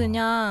 정말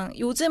그냥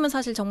요즘은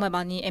사실 정말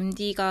많이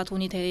MD가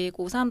돈이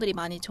되고 사람들이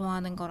많이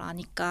좋아하는 걸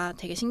아니까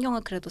되게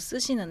신경을 그래도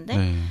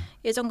쓰시는데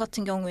예전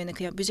같은 경우에는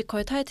그냥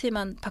뮤지컬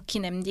타이틀만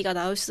박힌 MD가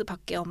나올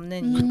수밖에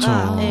없는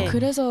이유가 네.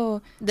 그래서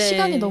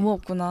시간이 너무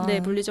없구나. 네,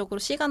 물리적으로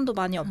시간도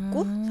많이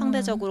없고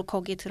상대적으로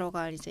거기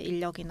들어갈 이제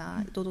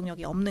인력이나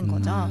노동력이 없는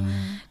거죠.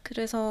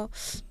 그래서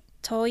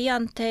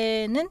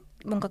저희한테는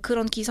뭔가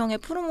그런 기성의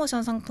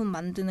프로모션 상품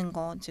만드는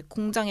거 이제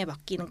공장에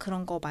맡기는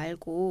그런 거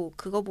말고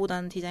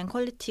그거보다는 디자인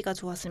퀄리티가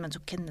좋았으면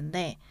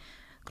좋겠는데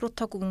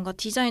그렇다고 뭔가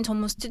디자인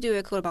전문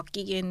스튜디오에 그걸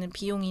맡기기에는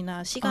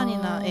비용이나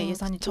시간이나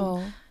예산이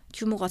좀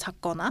규모가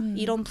작거나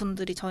이런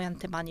분들이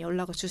저희한테 많이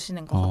연락을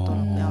주시는 것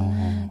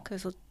같더라고요.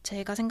 그래서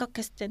제가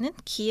생각했을 때는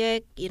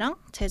기획이랑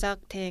제작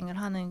대행을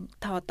하는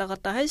다 왔다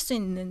갔다 할 수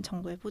있는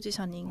정도의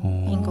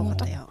포지셔닝인 것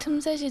같아요.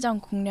 틈새 시장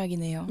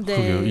공략이네요. 네.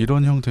 그게요.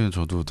 이런 형태는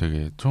저도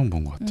되게 처음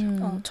본 것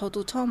같아요.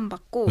 저도 처음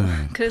봤고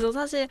그래서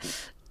사실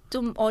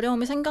좀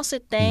어려움이 생겼을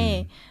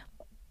때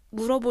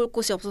물어볼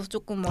곳이 없어서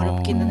조금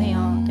어렵기는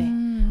해요. 네.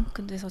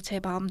 그래서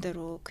제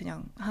마음대로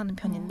그냥 하는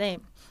편인데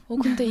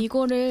근데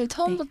이거를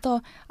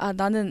처음부터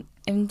나는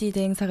MD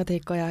대행사가 될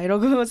거야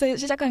이러고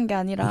시작한 게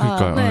아니라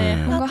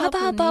뭔가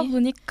하다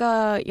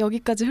보니까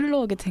여기까지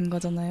흘러오게 된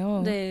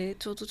거잖아요. 네,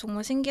 저도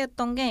정말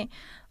신기했던 게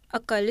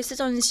아까 앨리스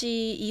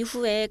전시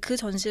이후에 그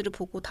전시를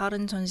보고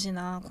다른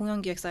전시나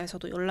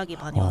공연기획사에서도 연락이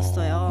많이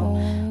왔어요.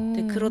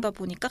 네, 그러다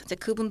보니까 이제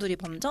그분들이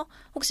먼저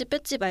혹시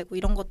배지 말고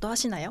이런 것도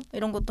하시나요?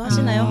 이런 것도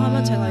하시나요?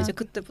 하면 제가 이제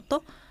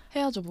그때부터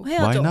해야죠. 뭐.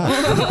 해야죠.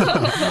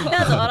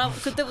 해야죠.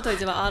 그때부터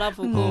이제 막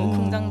알아보고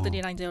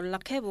공장들이랑 이제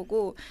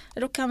연락해보고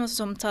이렇게 하면서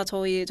점차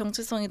저희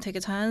정체성이 되게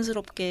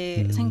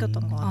자연스럽게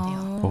생겼던 것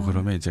같아요.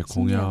 그러면 이제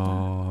신기하다.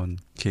 공연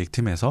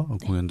기획팀에서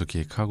공연도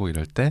기획하고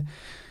이럴 때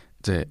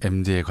이제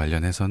MD에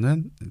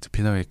관련해서는 이제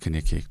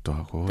핀어웨이큰이 기획도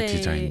하고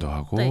디자인도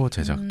하고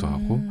제작도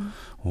하고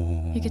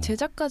이게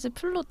제작까지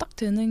풀로 딱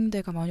되는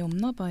데가 많이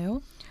없나 봐요.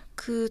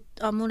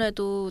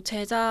 아무래도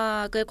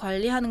제작을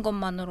관리하는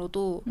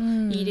것만으로도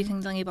일이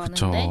굉장히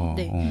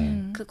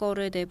많은데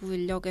그거를 내부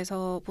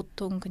인력에서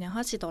보통 그냥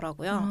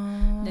하시더라고요.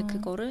 근데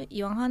그거를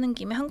이왕 하는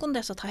김에 한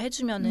군데서 다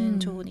해주면은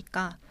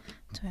좋으니까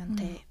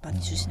저희한테 많이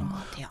주시는 것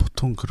같아요.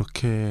 보통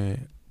그렇게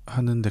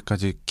하는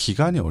데까지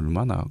기간이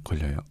얼마나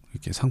걸려요?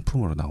 이게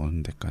상품으로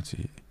나오는 데까지.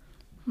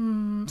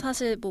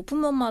 사실 뭐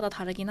품목마다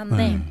다르긴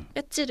한데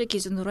배지를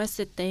기준으로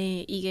했을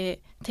때 이게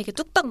되게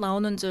뚝딱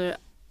나오는 줄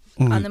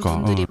아는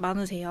분들이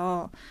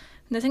많으세요.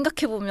 근데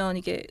생각해보면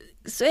이게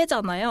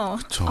쇠잖아요.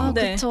 그쵸.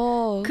 네.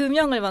 그쵸.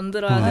 금형을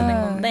만들어야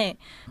되는 건데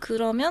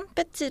그러면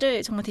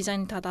배지를 정말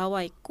디자인이 다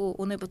나와 있고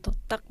오늘부터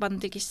딱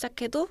만들기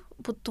시작해도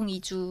보통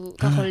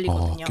 2주가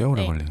걸리거든요. 꽤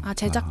오래 걸리는.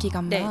 제작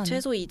기간만. 네,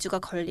 최소 2주가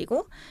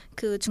걸리고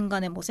그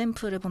중간에 뭐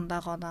샘플을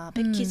본다거나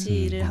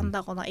패키지를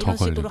한다거나 이런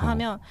식으로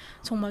하면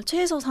정말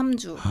최소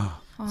 3주.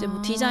 이제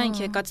뭐 디자인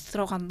기획까지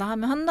들어간다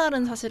하면 한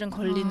달은 사실은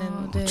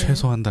걸리는.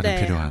 최소 한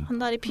달이 필요한. 한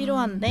달이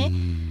필요한데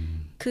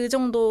그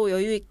정도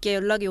여유 있게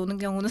연락이 오는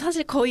경우는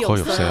사실 거의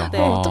없어요. 없어요. 네.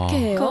 어떻게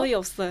해요? 거의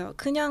없어요.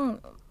 그냥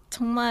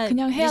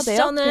해야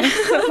미션을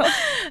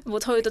뭐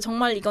저희도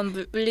정말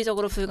이건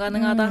물리적으로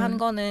불가능하다 한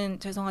거는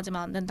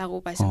죄송하지만 안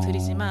된다고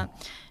말씀드리지만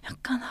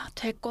약간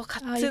될 것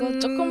같은 이거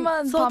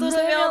조금만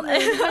서두르면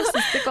할 수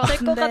있을 것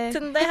될 것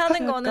같은데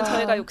하는 거는 그러니까.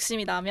 저희가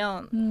욕심이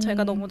나면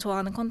저희가 너무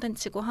좋아하는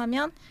콘텐츠고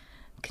하면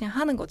그냥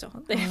하는 거죠.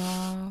 네.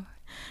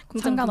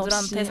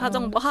 공장분들한테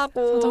사정도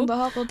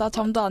하고 나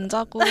잠도 안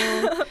자고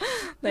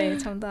네,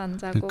 잠도 안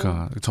자고.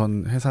 그러니까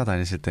전 회사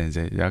다니실 때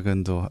이제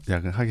야근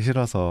하기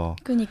싫어서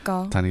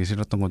다니기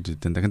싫었던 것도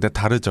있던데 근데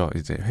다르죠.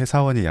 이제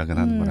회사원이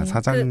야근하는 거랑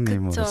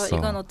사장님으로서. 그쵸.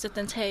 이건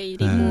어쨌든 제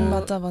일이고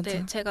맞아.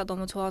 네, 제가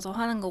너무 좋아서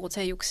하는 거고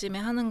제 욕심에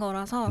하는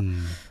거라서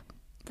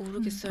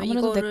모르겠어요.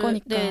 아무래도 내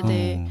거니까.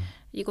 네.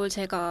 이걸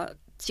제가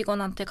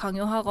직원한테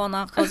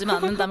강요하거나 그러지만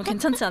않는다면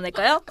괜찮지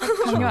않을까요?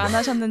 강요 안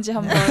하셨는지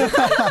한번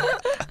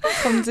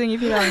검증이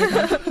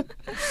필요합니다.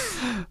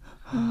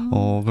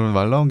 그럼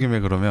말 나온 김에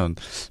그러면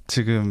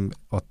지금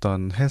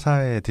어떤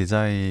회사의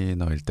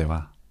디자이너일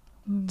때와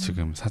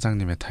지금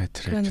사장님의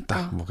타이틀을 이렇게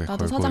딱 목에 걸고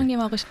나도 사장님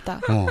하고 싶다.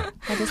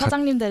 나도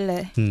사장님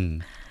될래.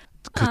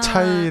 그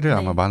차이를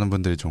아마 많은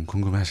분들이 좀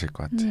궁금해하실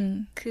것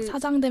같아요.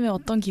 사장 되면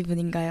어떤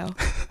기분인가요?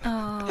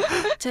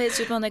 제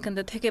주변에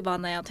근데 되게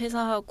많아요.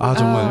 퇴사하고.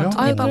 정말요?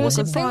 독립하고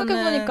싶어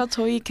생각해보니까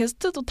저희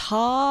게스트도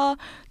다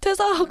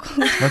퇴사하고.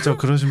 맞죠.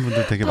 그러신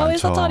분들 되게 많죠. 다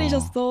회사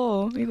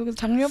차리셨어. 이거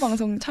장려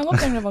방송, 창업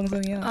장려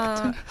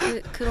방송이야.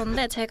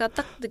 그런데 제가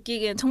딱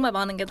느끼기엔 정말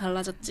많은 게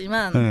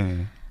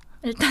달라졌지만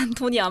일단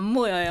돈이 안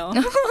모여요.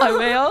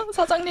 왜요?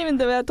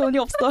 사장님인데 왜 돈이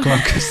없어?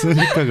 그만큼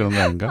쓰니까 그런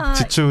거 아닌가?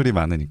 지출이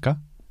많으니까?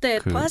 네,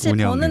 사실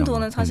버는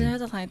돈은 사실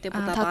회사 다닐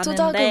때보다 다 많은데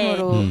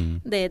투자금으로.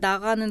 네,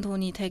 나가는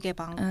돈이 되게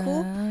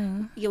많고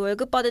이게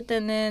월급 받을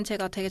때는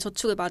제가 되게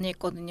저축을 많이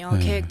했거든요.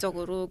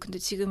 계획적으로. 근데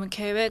지금은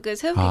계획을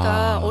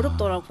세우기가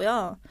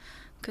어렵더라고요.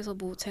 그래서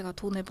뭐 제가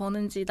돈을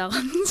버는지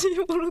나가는지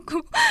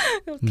모르고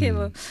이렇게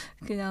막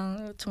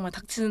그냥 정말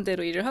닥치는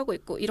대로 일을 하고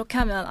있고 이렇게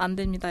하면 안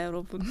됩니다,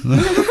 여러분.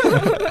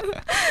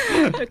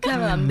 이렇게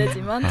하면 안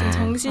되지만 좀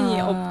정신이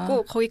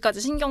없고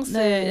거기까지 신경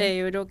쓸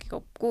여력이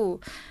없고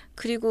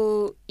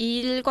그리고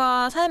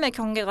일과 삶의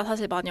경계가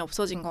사실 많이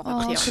없어진 것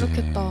같아요.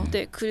 그렇겠다.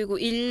 네, 그리고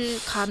일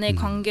간의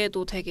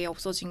관계도 되게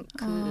없어진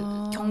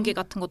그 경계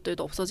같은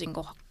것들도 없어진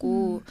것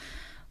같고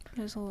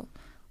그래서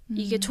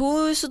이게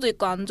좋을 수도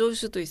있고 안 좋을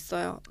수도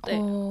있어요. 네.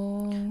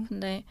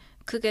 근데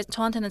그게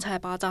저한테는 잘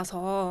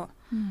맞아서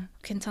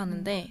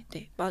괜찮은데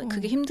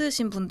그게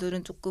힘드신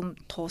분들은 조금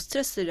더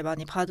스트레스를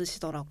많이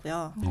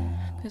받으시더라고요.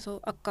 그래서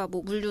아까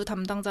뭐 물류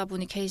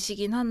담당자분이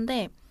계시긴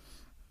한데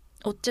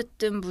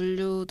어쨌든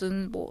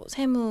물류든 뭐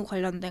세무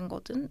관련된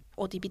거든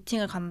어디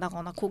미팅을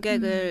간다거나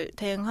고객을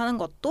대응하는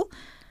것도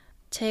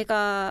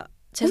제가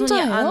제 손이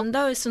안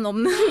닿을 수는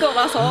없는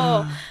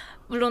거라서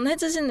물론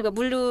그러니까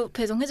물류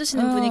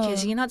배송해주시는 분이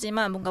계시긴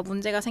하지만 뭔가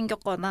문제가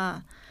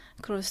생겼거나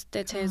그랬을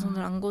때 제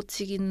손을 안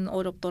거치기는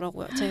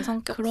어렵더라고요. 제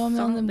성격상.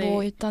 그러면은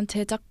뭐 일단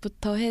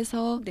제작부터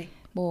해서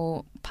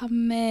뭐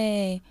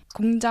판매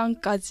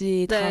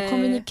공장까지 다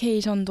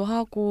커뮤니케이션도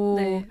하고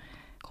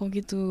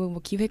거기도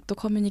뭐 기획도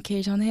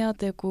커뮤니케이션 해야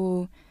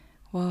되고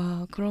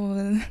와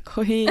그러면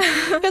거의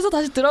회사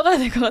다시 들어가야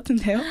될 것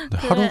같은데요? 네,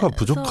 하루가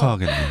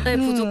부족하겠네요. 네,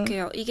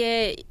 부족해요.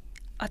 이게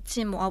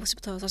아침 뭐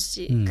 9시부터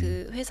 6시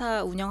그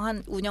회사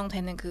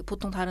운영되는 그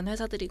보통 다른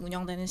회사들이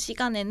운영되는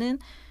시간에는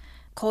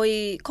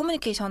거의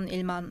커뮤니케이션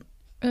일만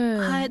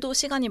해도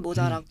시간이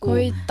모자라고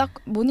거의 딱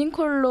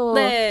모닝콜로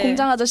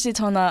공장 아저씨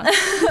전화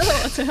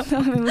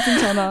맞아요. 무슨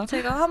전화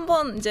제가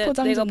한번 이제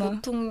내가 전화.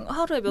 보통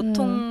하루에 몇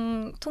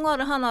통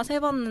통화를 하나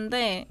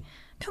세봤는데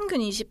평균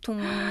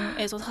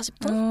 20통에서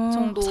 40통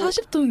정도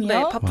 40통이요?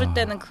 네, 바쁠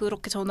때는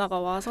그렇게 전화가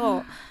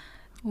와서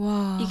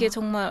와. 이게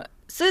정말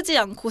쓰지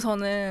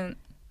않고서는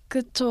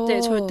그쵸.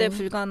 네, 절대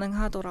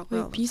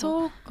불가능하더라고요.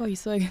 비서가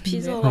있어야겠네요.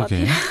 비서가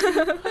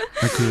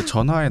그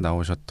전화에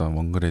나오셨던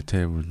원그레이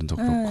테이블도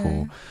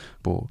그렇고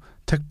뭐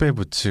택배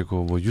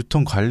붙이고 뭐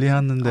유통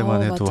관리하는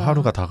데만 해도 맞아.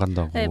 하루가 다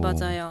간다고. 네,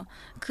 맞아요.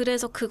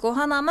 그래서 그거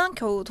하나만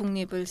겨우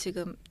독립을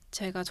지금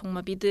제가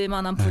정말 믿을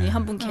만한 분이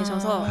한 분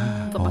계셔서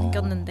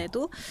맡겼는데도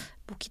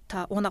뭐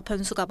기타 워낙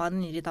변수가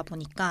많은 일이다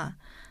보니까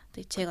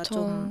제가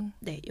좀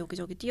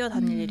여기저기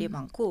뛰어다닐 일이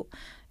많고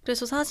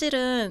그래서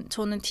사실은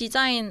저는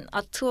디자인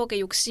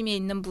아트웍에 욕심이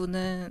있는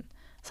분은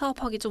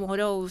사업하기 좀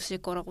어려우실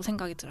거라고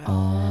생각이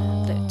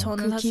들어요. 네,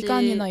 저는 그 사실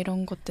기간이나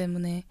이런 것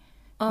때문에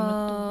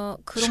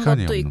그런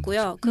것도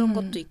있고요. 그런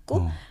것도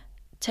있고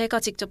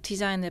제가 직접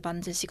디자인을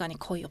만질 시간이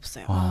거의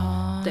없어요.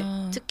 네,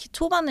 특히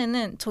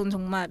초반에는 전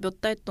정말 몇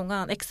달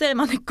동안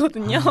엑셀만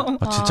했거든요.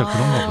 진짜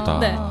그런가 보다.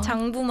 네,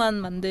 장부만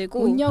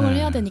만들고 운영을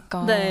해야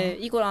되니까. 네,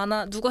 이걸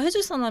누가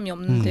해줄 사람이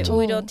없는데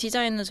오히려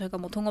디자인은 저희가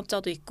뭐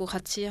동업자도 있고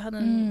같이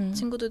하는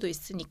친구들도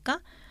있으니까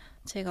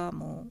제가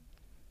뭐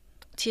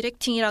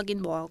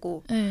디렉팅이라긴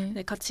뭐하고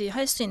같이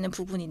할 수 있는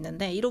부분이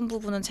있는데 이런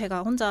부분은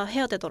제가 혼자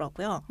해야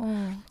되더라고요.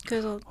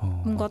 그래서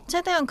뭔가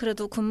최대한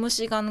그래도 근무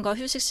시간과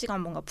휴식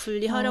시간 뭔가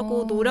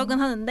분리하려고 노력은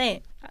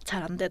하는데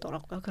잘 안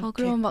되더라고요.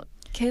 그렇게. 그럼 막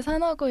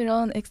계산하고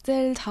이런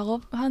엑셀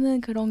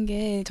작업하는 그런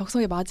게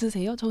적성에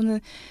맞으세요? 저는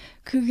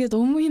그게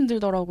너무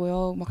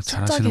힘들더라고요. 막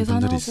숫자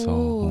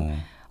계산하고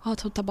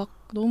좋다 막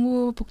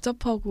너무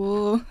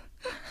복잡하고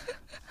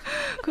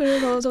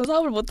그래서 저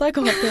사업을 못 할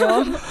것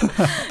같아요.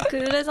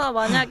 그래서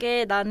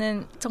만약에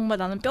나는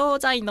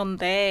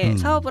뼈자이너인데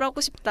사업을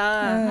하고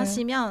싶다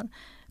하시면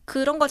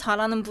그런 걸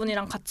잘하는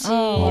분이랑 같이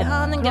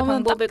하는 게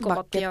방법일 것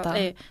같아요.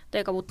 네,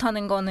 내가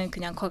못하는 거는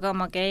그냥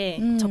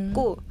과감하게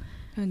접고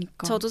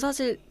그러니까. 저도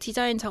사실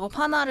디자인 작업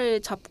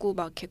하나를 잡고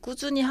막 이렇게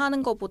꾸준히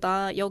하는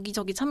것보다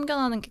여기저기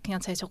참견하는 게 그냥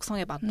제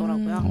적성에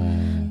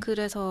맞더라고요.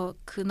 그래서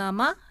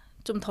그나마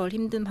좀 덜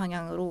힘든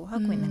방향으로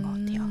하고 있는 것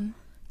같아요.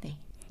 네.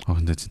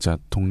 근데 진짜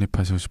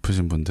독립하시고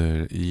싶으신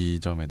분들 이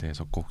점에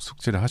대해서 꼭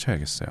숙지를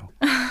하셔야겠어요.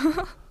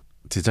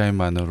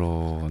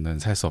 디자인만으로는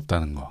살 수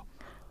없다는 거.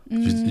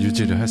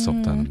 유지를 할 수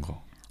없다는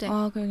거. 네.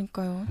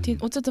 그러니까요.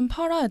 어쨌든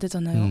팔아야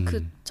되잖아요.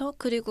 그렇죠.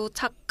 그리고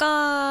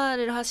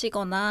작가를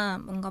하시거나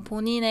뭔가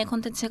본인의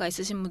콘텐츠가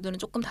있으신 분들은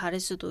조금 다를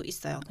수도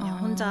있어요. 그냥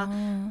혼자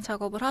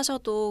작업을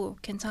하셔도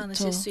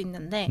괜찮으실 수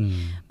있는데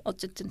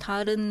어쨌든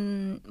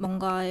다른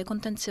뭔가의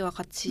콘텐츠와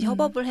같이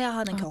협업을 해야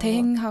하는 경우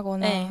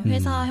대행하거나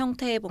회사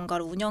형태의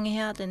뭔가를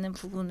운영해야 되는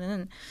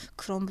부분은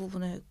그런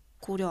부분을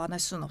고려 안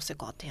할 수는 없을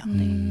것 같아요.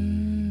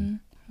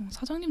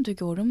 사장님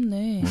되게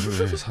어렵네.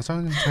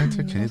 사장님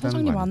타이틀 괜히 다는 거 아니지?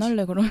 사장님 안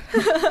할래 그럼?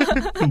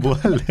 뭐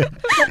할래?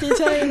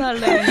 디자인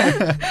할래.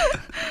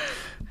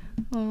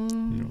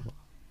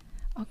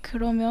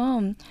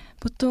 그러면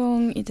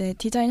보통 이제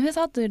디자인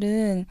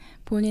회사들은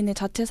본인의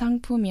자체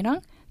상품이랑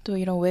또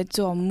이런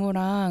외주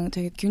업무랑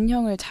되게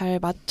균형을 잘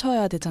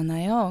맞춰야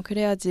되잖아요.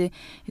 그래야지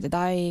이제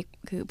나의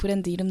그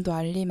브랜드 이름도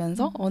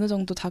알리면서 어느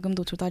정도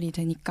자금도 조달이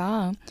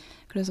되니까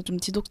그래서 좀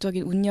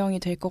지속적인 운영이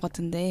될 것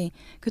같은데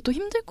그게 또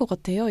힘들 것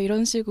같아요.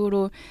 이런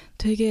식으로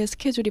되게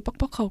스케줄이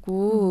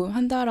빡빡하고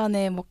한 달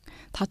안에 막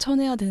다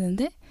쳐내야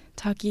되는데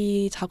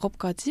자기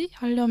작업까지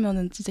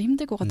하려면은 진짜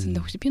힘들 것 같은데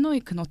혹시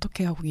핀어웨이큰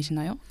어떻게 하고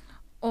계시나요?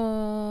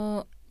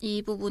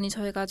 이 부분이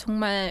저희가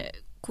정말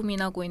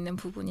고민하고 있는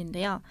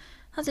부분인데요.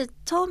 사실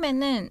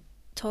처음에는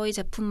저희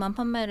제품만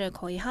판매를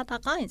거의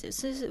하다가 이제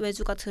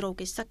외주가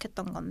들어오기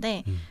시작했던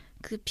건데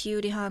그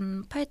비율이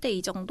한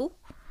 8대2 정도?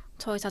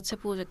 저희 자체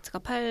프로젝트가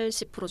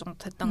 80% 정도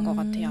됐던 것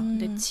같아요.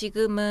 근데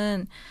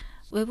지금은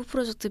외부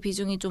프로젝트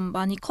비중이 좀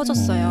많이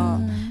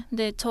커졌어요.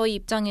 근데 저희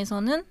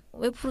입장에서는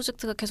외부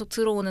프로젝트가 계속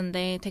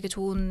들어오는데 되게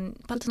좋은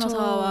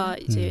파트너사와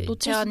이제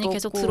제안이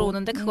계속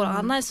들어오는데 그걸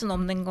안 할 수는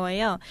없는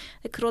거예요.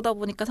 그러다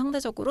보니까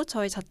상대적으로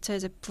저희 자체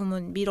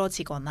제품은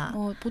미뤄지거나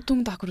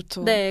보통 다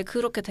그렇죠. 네,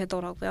 그렇게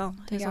되더라고요.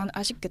 되게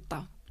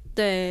아쉽겠다.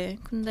 네,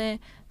 근데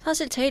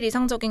사실 제일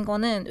이상적인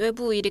거는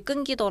외부 일이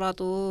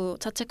끊기더라도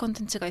자체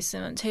컨텐츠가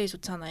있으면 제일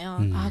좋잖아요.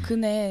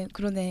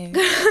 그러네.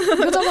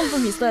 효자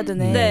상품이 있어야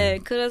되네. 네,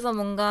 그래서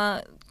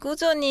뭔가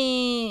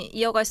꾸준히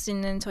이어갈 수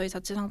있는 저희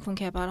자체 상품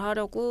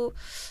개발하려고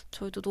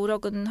저희도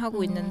노력은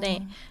하고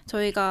있는데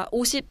저희가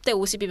 50대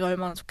 50이면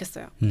얼마나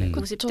좋겠어요. 네,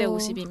 50대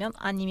 50이면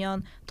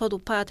아니면 더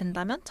높아야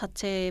된다면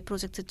자체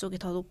프로젝트 쪽이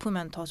더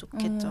높으면 더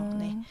좋겠죠.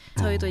 네,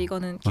 저희도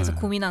이거는 계속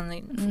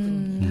고민하는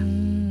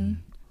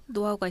부분입니다.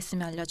 노하우가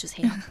있으면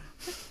알려주세요.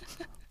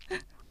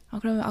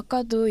 그러면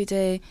아까도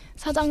이제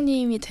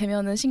사장님이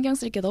되면은 신경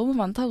쓸 게 너무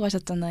많다고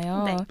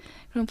하셨잖아요. 네.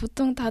 그럼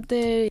보통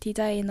다들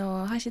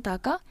디자이너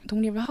하시다가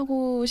독립을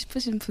하고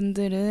싶으신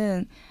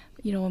분들은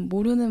이런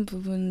모르는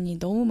부분이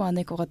너무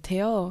많을 것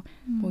같아요.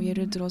 뭐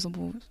예를 들어서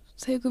뭐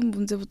세금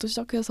문제부터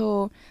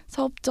시작해서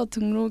사업자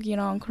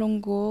등록이랑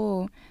그런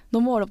거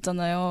너무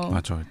어렵잖아요.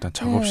 맞아. 일단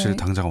작업실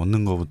당장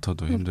얻는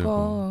거부터도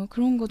힘들고.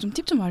 그런 거 좀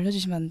팁 좀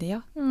알려주시면 안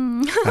돼요?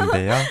 안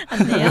돼요?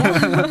 안 돼요?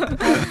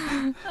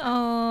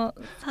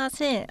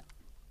 사실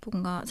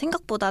뭔가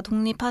생각보다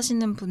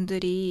독립하시는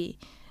분들이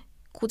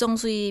고정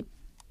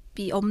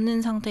수입이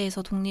없는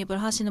상태에서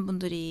독립을 하시는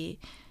분들이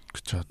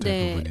그쵸,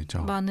 대부분이죠.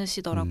 네,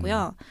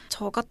 많으시더라고요.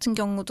 저 같은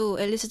경우도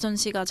앨리스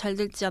전시가 잘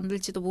될지 안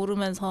될지도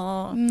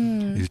모르면서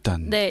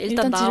일단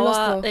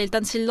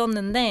일단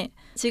질렀는데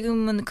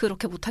지금은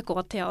그렇게 못할 것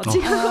같아요.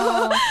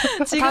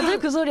 지금 다들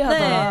그 소리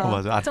하더라.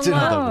 맞아,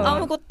 정말 아찔하다고.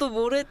 아무것도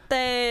모를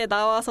때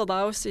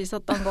나올 수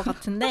있었던 것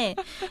같은데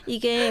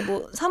이게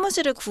뭐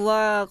사무실을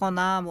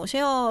구하거나 뭐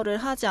쉐어를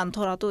하지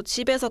않더라도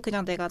집에서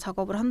그냥 내가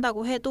작업을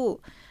한다고 해도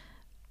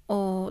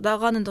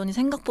나가는 돈이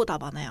생각보다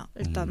많아요.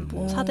 일단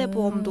뭐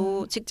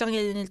사대보험도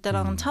직장인일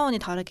때랑은 차원이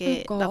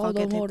다르게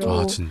나가게 되고.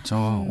 아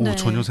진짜? 네.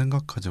 전혀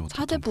생각하지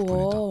못했던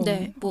사대보험.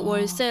 네, 뭐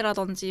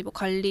월세라든지 뭐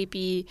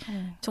관리비,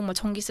 정말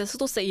전기세,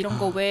 수도세 이런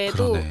거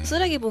외에도 그러네.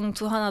 쓰레기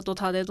봉투 하나도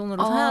다 내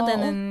돈으로 사야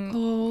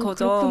되는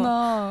거죠.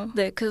 그렇구나.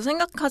 네, 그래서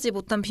생각하지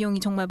못한 비용이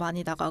정말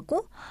많이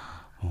나가고.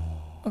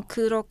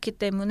 그렇기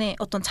때문에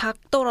어떤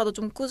작더라도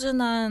좀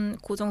꾸준한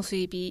고정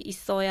수입이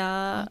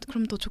있어야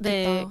그럼 더 좋겠다.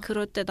 네,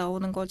 그럴 때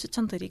나오는 걸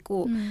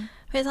추천드리고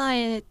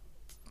회사에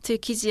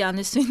들키지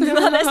않을 수 있는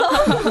한에서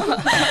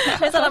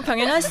회사랑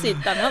병행할 수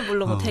있다면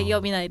물론 뭐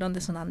대기업이나 이런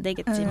데서는 안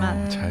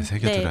되겠지만 잘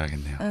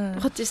새겨들어야겠네요.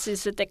 버틸 수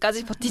있을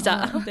때까지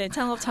버티자. 네,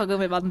 창업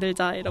자금을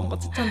만들자 이런 거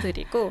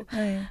추천드리고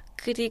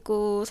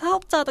그리고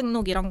사업자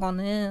등록 이런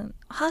거는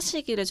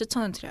하시기를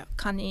추천을 드려요.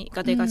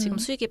 그러니까 내가 지금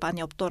수익이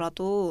많이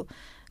없더라도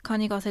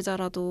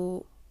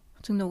간이가세자라도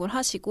등록을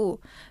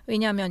하시고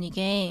왜냐하면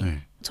이게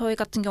저희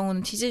같은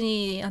경우는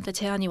디즈니한테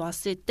제안이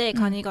왔을 때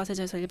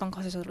간이가세자에서 일반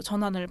가세자로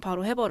전환을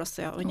바로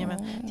해버렸어요. 왜냐하면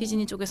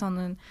디즈니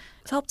쪽에서는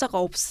사업자가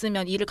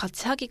없으면 일을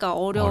같이 하기가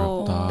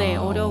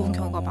어려운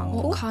경우가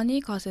많고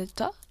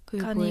간이가세자?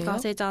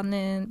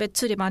 간이가세자는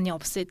매출이 많이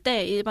없을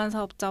때 일반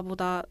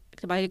사업자보다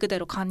말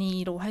그대로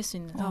간이로 할 수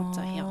있는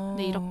사업자예요.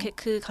 근데 이렇게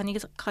그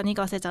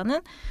간이가세자는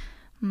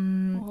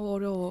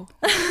어려워.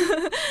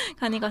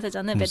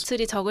 간이가세자는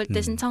매출이 적을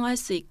때 신청할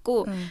수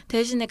있고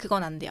대신에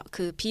그건 안 돼요.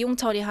 그 비용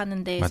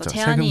처리하는 데에서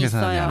제한이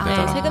있어요.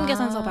 네, 세금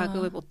계산서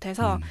발급을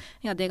못해서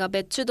그러니까 내가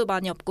매출도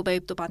많이 없고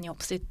매입도 많이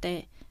없을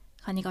때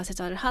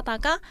간이가세자를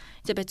하다가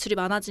이제 매출이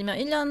많아지면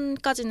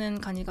 1년까지는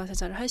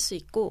간이가세자를 할 수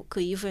있고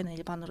그 이후에는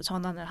일반으로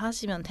전환을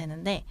하시면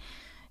되는데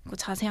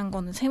자세한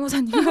거는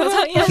세무사님과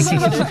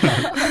상의하시기를.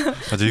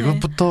 맞아,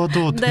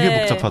 이것부터도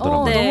되게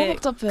복잡하더라고요. 너무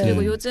복잡해.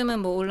 그리고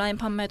요즘은 뭐 온라인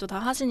판매도 다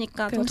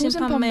하시니까 통신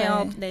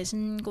판매업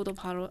신고도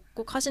바로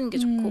꼭 하시는 게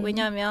좋고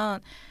왜냐하면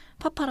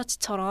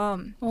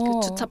파파라치처럼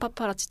그 주차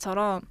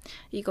파파라치처럼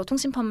이거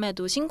통신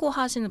판매도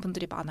신고하시는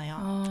분들이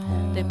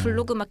많아요. 네,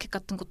 블로그 마켓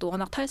같은 것도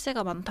워낙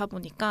탈세가 많다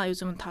보니까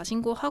요즘은 다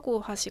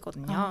신고하고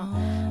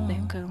하시거든요. 네,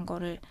 그런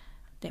거를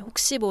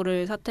혹시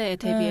모를 사태에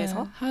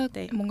대비해서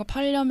뭔가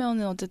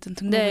팔려면은 어쨌든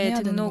등록을 해야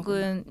되는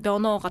등록은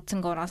면허 같은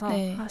거라서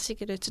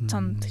하시기를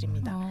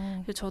추천드립니다.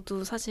 그리고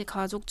저도 사실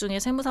가족 중에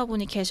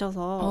세무사분이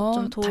계셔서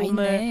좀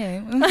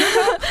도움을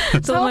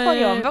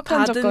사업하기 완벽한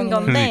받은 조건이네.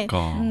 건데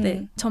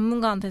그러니까.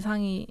 전문가한테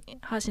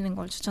상의하시는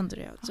걸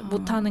추천드려요.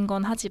 못하는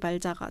건 하지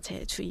말자가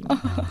제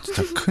주의입니다.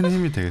 진짜 큰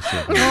힘이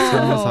되겠어요.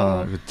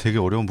 세무사 되게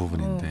어려운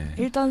부분인데.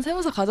 일단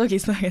세무사 가족이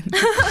있어야겠네.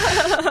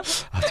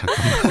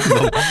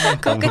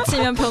 잠깐만. 그렇게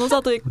치면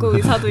변호사도 교사도 있고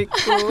의사도 있고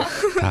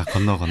다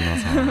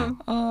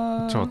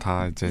건너서 저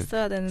다 이제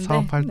있어야 되는데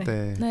사업할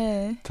때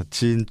다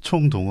지인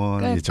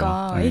총동원이죠.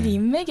 그러니까 이게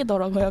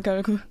인맥이더라고요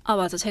결국. 아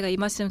맞아. 제가 이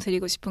말씀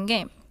드리고 싶은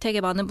게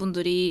되게 많은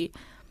분들이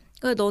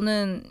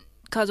너는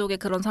가족에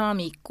그런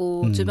사람이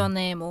있고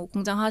주변에 뭐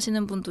공장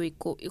하시는 분도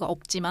있고 이거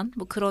없지만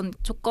뭐 그런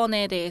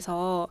조건에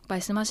대해서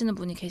말씀하시는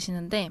분이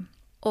계시는데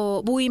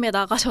모임에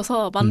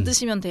나가셔서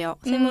만드시면 돼요.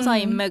 세무사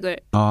인맥을.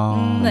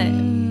 네.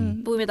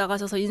 모임에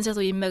나가셔서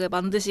인쇄소 인맥을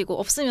만드시고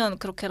없으면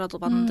그렇게라도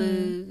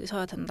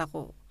만드셔야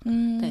된다고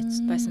네,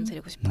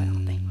 말씀드리고 싶어요.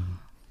 네.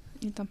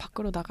 일단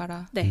밖으로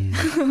나가라. 네.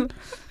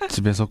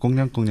 집에서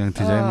꽁냥꽁냥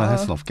디자인만 할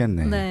수는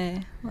없겠네.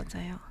 네,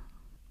 맞아요.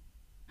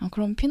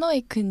 그럼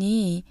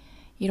핀어웨이큰이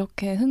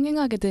이렇게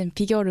흥행하게 된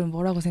비결은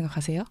뭐라고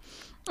생각하세요?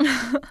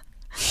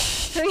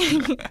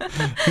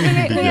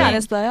 흥행 안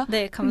했어요?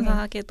 네,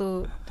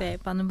 감사하게도 네,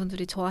 많은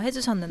분들이 좋아해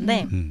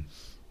주셨는데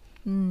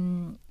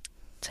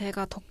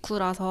제가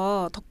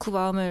덕후라서 덕후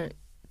마음을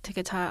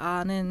되게 잘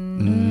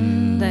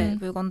아는 네,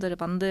 물건들을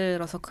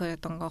만들어서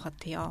그랬던 것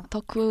같아요.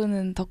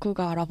 덕후는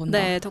덕후가 알아본다.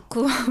 네,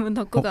 덕후 마음은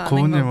덕후가 아는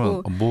고은님은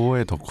거고.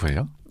 뭐의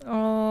덕후예요?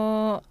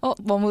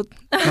 머뭇.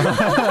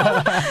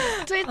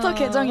 트위터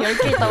계정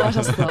 10개 있다고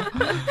하셨어.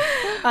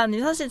 아니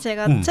사실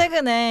제가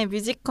최근에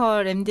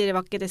뮤지컬 MD를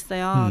맡게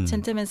됐어요.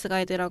 젠틀맨스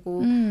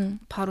가이드라고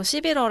바로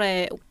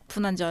 11월에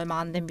오픈한 지 얼마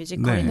안 된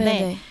뮤지컬인데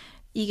네.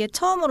 이게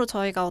처음으로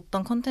저희가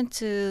어떤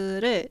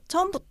콘텐츠를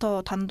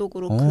처음부터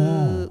단독으로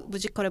그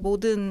뮤지컬의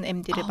모든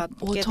MD를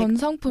맡게 전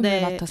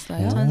상품을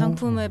맡았어요? 전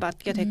상품을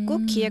맡게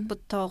됐고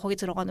기획부터 거기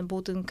들어가는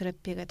모든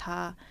그래픽을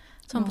다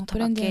처음부터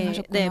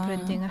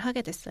브랜딩을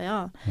하게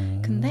됐어요.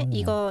 근데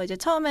이거 이제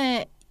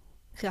처음에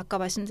그 아까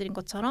말씀드린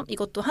것처럼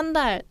이것도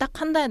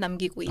딱 한 달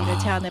남기고 일을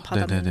제안을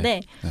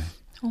받았는데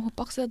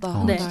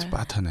빡세다. 네. 진짜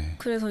빠타네.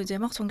 그래서 이제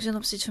막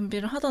정신없이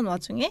준비를 하던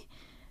와중에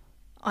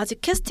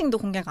아직 캐스팅도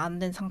공개가 안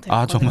된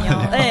상태였거든요.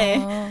 정말요?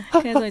 네.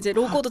 그래서 이제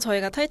로고도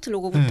저희가 타이틀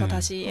로고부터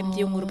다시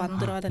MD용으로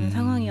만들어야 되는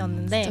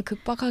상황이었는데 진짜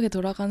급박하게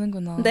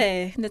돌아가는구나.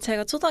 네. 근데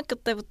제가 초등학교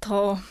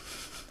때부터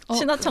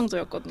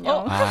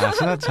신화창조였거든요.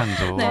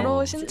 신화창조. 네.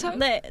 바로 신창?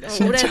 네.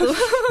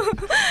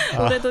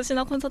 올해도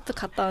신화 콘서트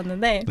갔다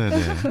왔는데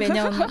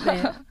매년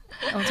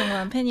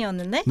엄청난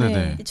팬이었는데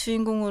이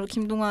주인공으로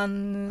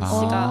김동완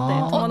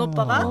씨가 동완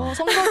오빠가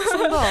성공.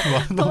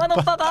 동완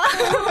오빠가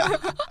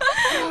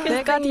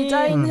내가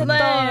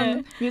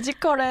디자인했던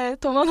뮤지컬의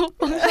동완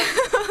오빠.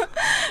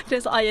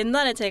 그래서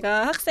옛날에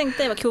제가 학생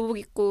때 막 교복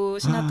입고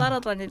신화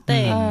따라다닐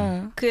때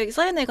그 얘기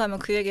사인회 가면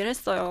그 얘기를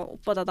했어요.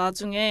 오빠 나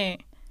나중에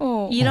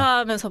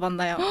일하면서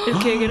만나요.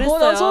 이렇게 얘기를 했어요.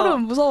 나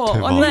소름 무서워.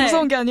 대박. 아니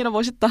무서운 게 아니라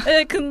멋있다.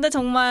 네, 근데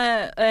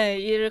정말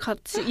일을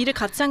같이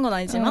한 건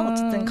아니지만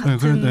어쨌든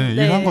같은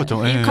일한 거죠.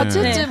 같이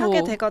했지 뭐.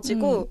 하게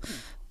돼가지고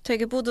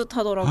되게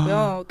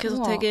뿌듯하더라고요.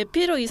 그래서 되게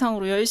필요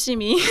이상으로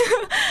열심히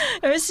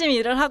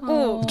일을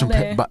하고 좀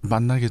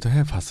만나기도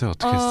해봤어요.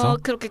 어떻게 했어?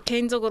 그렇게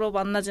개인적으로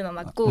만나진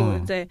않았고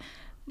이제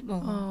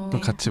또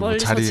같이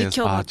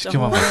자리에서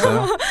지켜만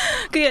봤어요?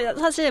 그게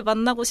사실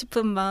만나고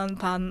싶은 마음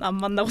반, 안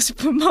만나고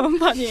싶은 마음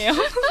반이에요.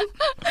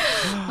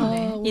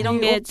 이런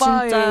게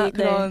진짜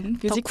그런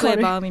덕후의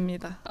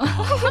마음입니다.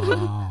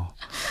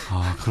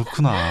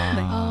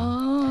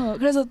 그렇구나.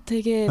 그래서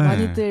되게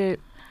많이들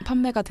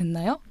판매가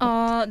됐나요?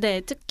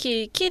 네,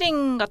 특히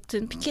키링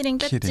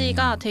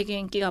배지가 되게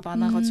인기가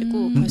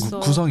많아가지고 벌써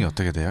구성이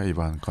어떻게 돼요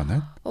이번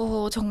거는?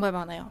 정말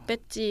많아요.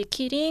 배지,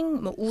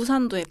 키링,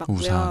 우산도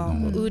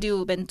해봤고요.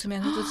 의류,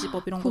 맨투맨,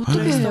 후드집업 이런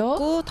것도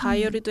했었고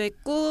다이어리도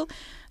했고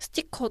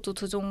스티커도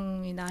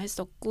 2종이나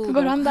했었고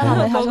그걸 한 달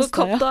안에 하셨어요?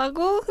 머그컵도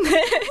하고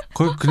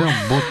거의 그냥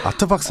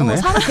아트박스네.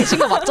 살아 계신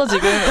거 맞죠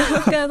지금?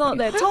 그래서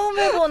처음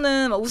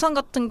해보는 우산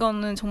같은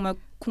거는 정말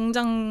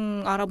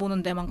공장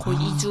알아보는 데만 거의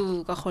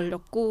 2주가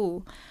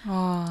걸렸고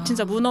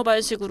진짜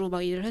문어발식으로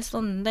막 일을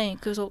했었는데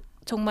그래서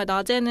정말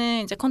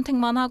낮에는 이제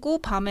컨택만 하고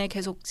밤에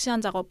계속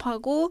시안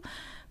작업하고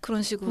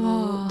그런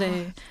식으로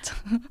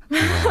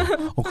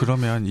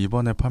그러면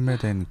이번에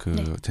판매된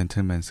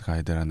젠틀맨스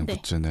가이드라는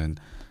굿즈는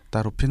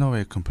따로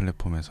핀어웨이큰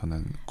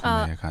플랫폼에서는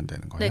구매가 안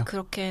되는 거예요? 네,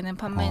 그렇게는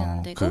판매는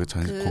안 되고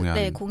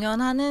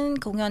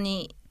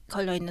공연이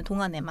걸려있는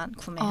동안에만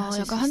구매하실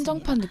수 있습니다. 약간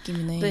한정판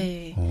느낌이네.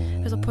 네.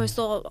 그래서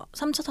벌써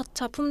 3차,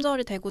 4차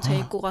품절이 되고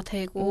재입고가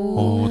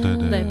되고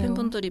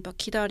팬분들이 막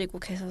기다리고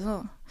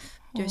계셔서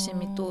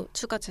열심히 또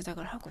추가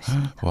제작을 하고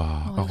있습니다.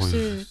 와,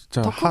 역시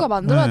덕후가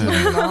만들어야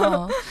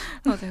되는구나.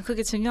 맞아요.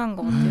 그게 중요한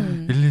것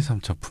같아요. 1, 2,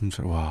 3차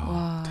품절.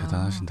 와,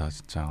 대단하신다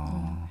진짜.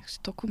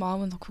 역시 덕후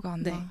마음은 덕후가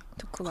안다. 네,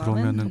 덕후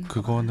그러면은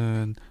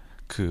그거는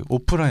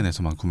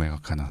오프라인에서만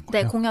구매가 가능한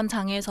거예요? 네,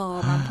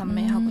 공연장에서만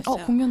판매하고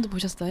있어요. 공연도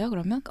보셨어요,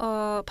 그러면?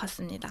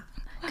 봤습니다.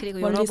 그리고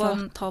여러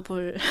번 더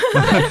볼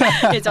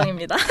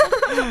예정입니다.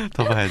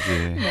 더 봐야지.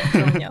 네,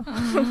 그럼요.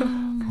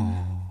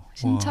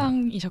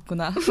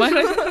 신창이셨구나.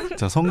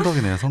 자,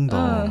 성덕이네요,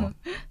 성덕.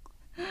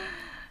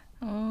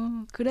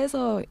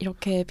 그래서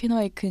이렇게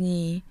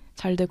핀어웨이큰이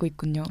잘 되고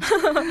있군요.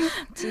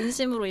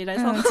 진심으로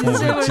일해서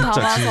진심을 진짜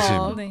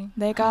담아서 진심.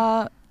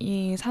 내가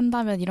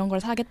산다면 이런 걸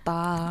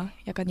사겠다.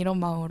 약간 이런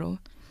마음으로.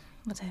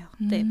 맞아요.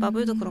 네,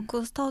 마블도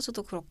그렇고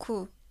스타워즈도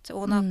그렇고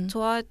워낙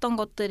좋아했던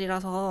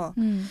것들이라서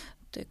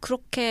네,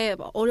 그렇게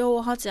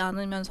어려워하지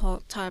않으면서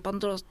잘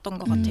만들었던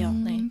것 같아요.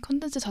 네.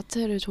 컨텐츠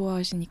자체를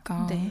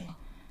좋아하시니까. 네.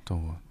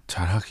 또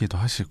잘하기도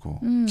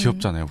하시고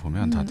귀엽잖아요.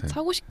 보면 다들.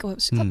 사고 싶게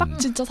딱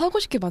진짜 사고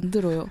싶게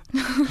만들어요.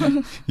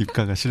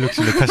 입가가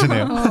실룩실룩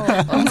하시네요.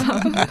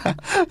 감사합니다.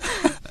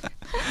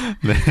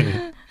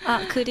 네.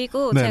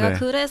 그리고 네네. 제가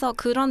그래서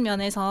그런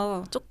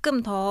면에서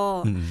조금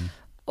더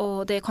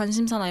내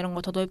관심사나 이런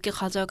걸 더 넓게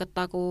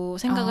가져야겠다고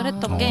생각을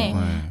했던 게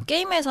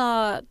게임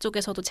회사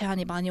쪽에서도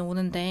제안이 많이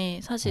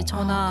오는데 사실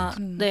저나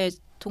네,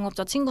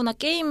 동업자 친구나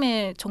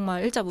게임에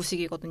정말 일자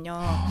무식이거든요.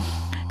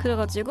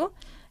 그래가지고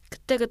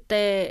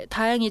그때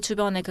다행히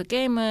주변에 그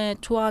게임을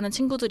좋아하는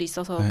친구들이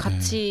있어서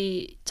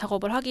같이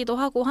작업을 하기도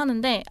하고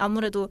하는데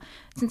아무래도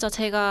진짜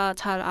제가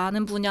잘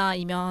아는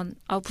분야이면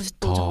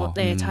아웃풋도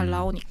잘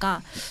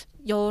나오니까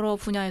여러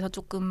분야에서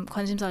조금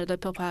관심사를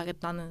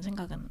넓혀봐야겠다는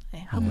생각은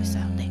하고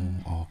있어요. 네.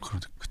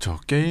 그렇죠.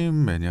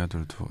 게임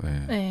매니아들도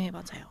네,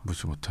 맞아요.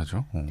 무시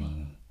못하죠.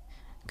 네.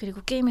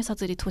 그리고 게임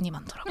회사들이 돈이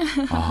많더라고요.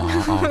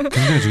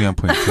 굉장히 중요한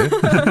포인트.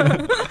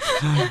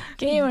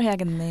 게임을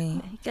해야겠네.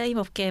 네, 게임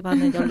업계에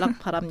많은 연락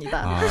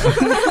바랍니다.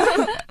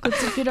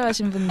 굿즈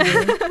필요하신 분들.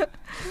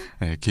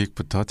 네,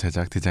 기획부터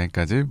제작,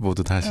 디자인까지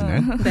모두 다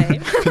하시는 네.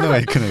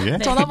 핀어웨이큰에게 네.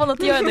 전화번호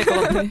띄워야 될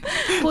것 같아.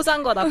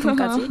 포장과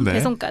납품까지, 네.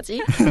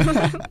 배송까지.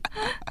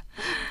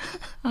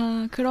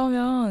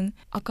 그러면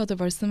아까도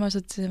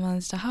말씀하셨지만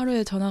진짜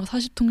하루에 전화가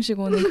 40통씩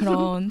오는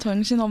그런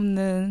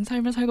정신없는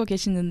삶을 살고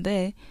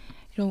계시는데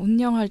이런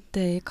운영할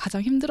때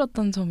가장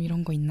힘들었던 점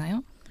이런 거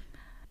있나요?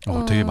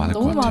 되게 많을 것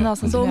너무 같아요.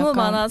 많아서 너무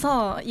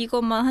많아서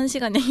이것만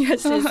 1시간 얘기할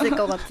수 있을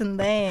것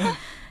같은데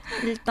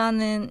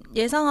일단은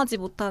예상하지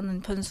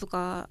못하는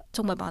변수가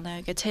정말 많아요.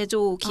 이게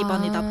제조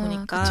기반이다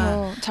보니까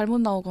그쵸. 잘못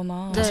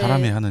나오거나 네,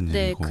 사람이 하는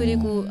네, 일이고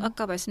그리고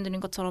아까 말씀드린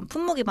것처럼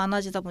품목이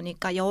많아지다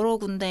보니까 여러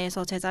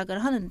군데에서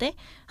제작을 하는데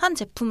한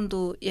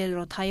제품도 예를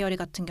들어 다이어리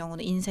같은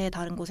경우는 인쇄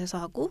다른 곳에서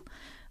하고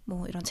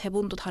뭐 이런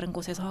제본도 다른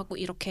곳에서 하고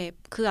이렇게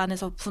그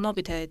안에서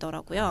분업이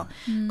되더라고요.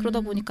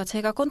 그러다 보니까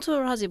제가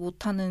컨트롤하지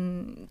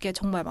못하는 게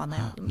정말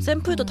많아요.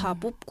 샘플도 다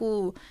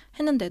뽑고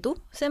했는데도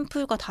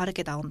샘플과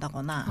다르게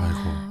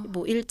나온다거나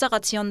뭐 일자가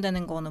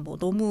지연되는 거는 뭐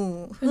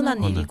너무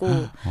흔한 일이고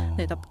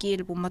네,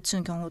 납기를 못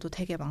맞추는 경우도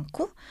되게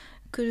많고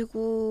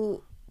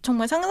그리고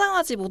정말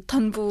상상하지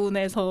못한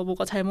분에서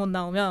뭐가 잘못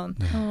나오면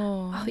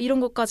이런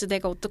것까지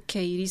내가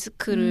어떻게 이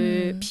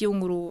리스크를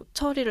비용으로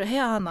처리를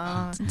해야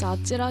하나. 진짜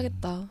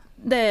아찔하겠다.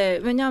 네,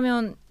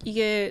 왜냐하면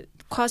이게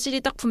과실이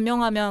딱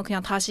분명하면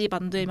그냥 다시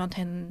만들면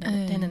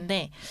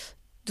되는데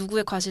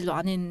누구의 과실도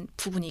아닌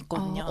부분이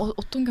있거든요.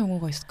 어떤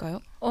경우가 있을까요?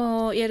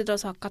 예를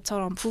들어서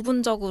아까처럼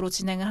부분적으로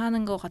진행을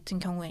하는 것 같은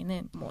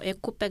경우에는 뭐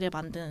에코백을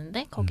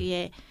만드는데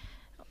거기에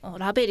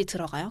라벨이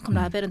들어가요.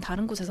 그럼 라벨은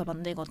다른 곳에서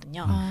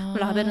만들거든요.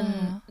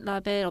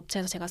 라벨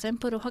업체에서 제가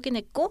샘플을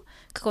확인했고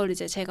그걸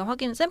이제 제가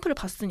샘플을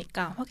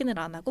봤으니까 확인을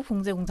안 하고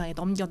봉제 공장에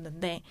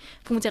넘겼는데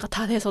봉제가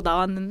다 돼서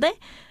나왔는데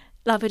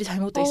라벨이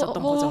잘못돼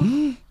있었던 거죠.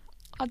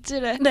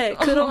 아찔해. 네,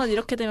 그러면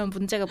이렇게 되면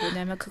문제가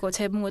뭐냐면 그걸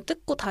제목을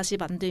뜯고 다시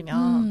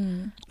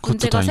만들면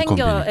문제가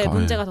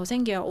문제가 더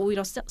생겨요.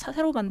 오히려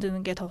새로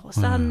만드는 게 더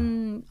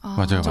싼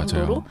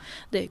정도로. 맞아요.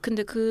 네,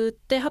 근데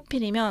그때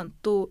하필이면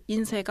또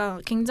인쇄가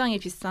굉장히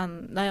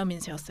비싼 나염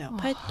인쇄였어요.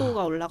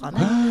 8도가 올라가는.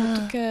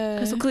 어떡해.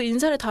 그래서 그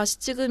인쇄를 다시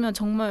찍으면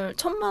정말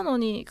 1,000만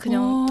원이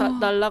그냥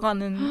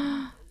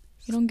날아가는.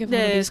 이런 게 바로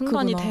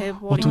리스크구나. 순간이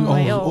돼버린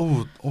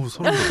거예요.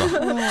 소름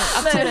돋아.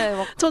 아찔해.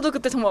 막 저도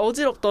그때 정말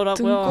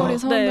어지럽더라고요. 등골이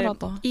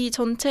서늘하다. 네, 이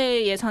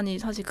전체 예산이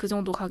사실 그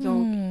정도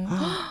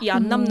가격이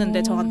안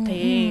남는데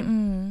저한테.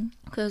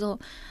 그래서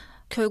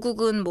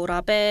결국은 뭐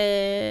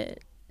라벨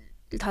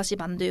다시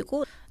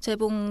만들고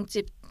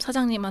재봉집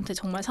사장님한테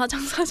정말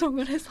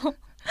사정을 해서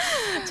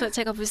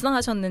제가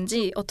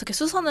불쌍하셨는지 어떻게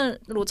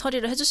수선으로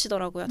처리를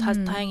해주시더라고요.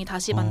 다행히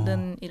다시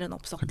만든 일은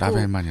없었고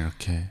라벨만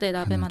이렇게 네,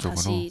 라벨만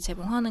다시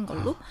제봉하는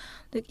걸로.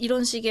 근데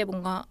이런 식의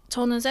뭔가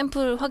저는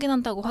샘플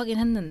확인한다고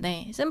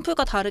확인했는데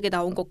샘플과 다르게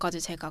나온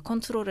것까지 제가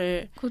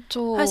컨트롤을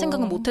할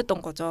생각은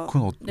못했던 거죠.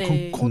 그건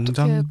네.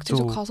 공장 어떻게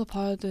직접 가서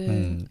봐야 돼.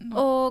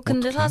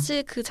 근데 어떡해?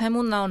 사실 그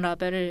잘못 나온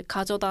라벨을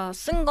가져다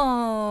쓴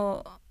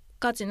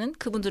거까지는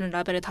그분들은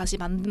라벨을 다시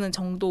만드는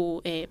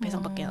정도의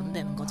배상밖에 안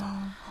되는 거죠.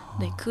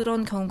 네,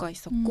 그런 경우가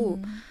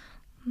있었고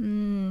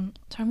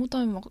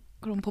잘못하면 막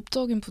그런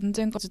법적인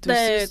분쟁까지 될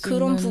수 있는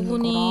그런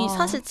부분이 거라.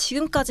 사실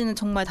지금까지는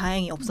정말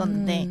다행히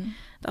없었는데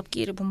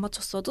납기를 못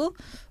맞췄어도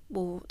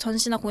뭐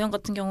전시나 공연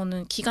같은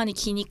경우는 기간이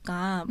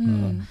기니까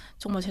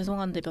정말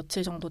죄송한데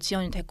며칠 정도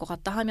지연이 될 것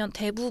같다 하면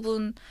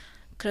대부분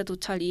그래도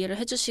잘 이해를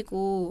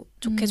해주시고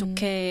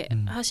좋게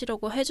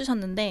하시려고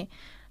해주셨는데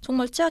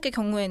정말 최악의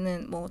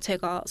경우에는 뭐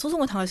제가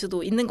소송을 당할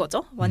수도 있는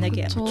거죠.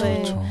 만약에.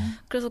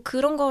 그래서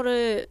그런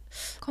거를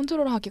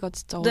컨트롤하기가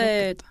진짜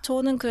네, 어렵겠다.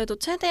 저는 그래도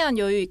최대한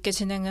여유 있게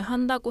진행을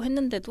한다고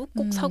했는데도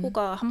꼭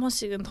사고가 한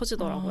번씩은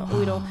터지더라고요.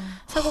 오히려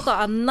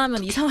사고가 안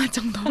나면 이상할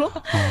정도로.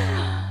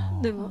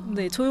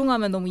 네,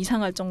 조용하면 너무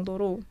이상할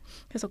정도로.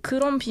 그래서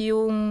그런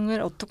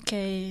비용을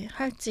어떻게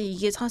할지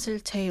이게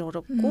사실 제일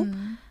어렵고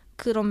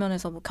그런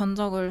면에서 뭐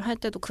견적을 할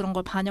때도 그런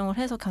걸 반영을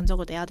해서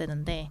견적을 내야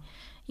되는데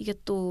이게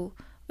또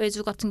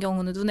외주 같은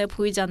경우는 눈에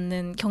보이지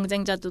않는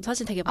경쟁자도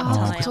사실 되게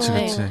많잖아요. 그치,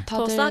 네. 그치.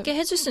 더 싸게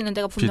해줄 수 있는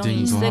데가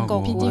분명히 있을 하고.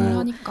 거고. 비딩을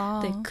하니까.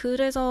 네,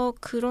 그래서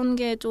그런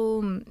게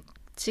좀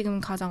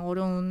지금 가장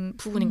어려운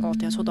부분인 것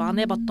같아요. 저도 안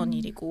해봤던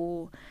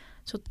일이고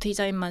저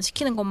디자인만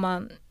시키는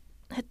것만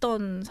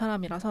했던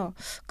사람이라서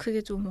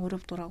그게 좀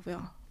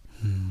어렵더라고요.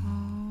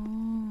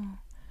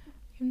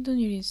 힘든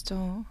일이 진짜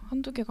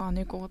한두 개가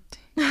아닐 것 같아.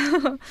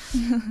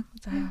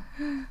 맞아요.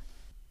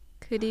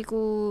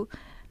 그리고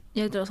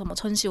예를 들어서 뭐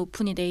전시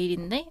오픈이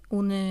내일인데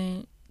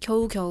오늘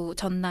겨우겨우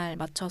전날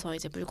맞춰서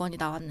이제 물건이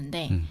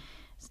나왔는데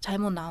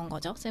잘못 나온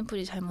거죠.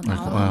 샘플이 잘못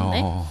나왔는데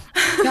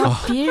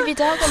야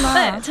비일비재하구나.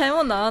 네,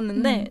 잘못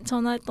나왔는데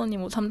전화했더니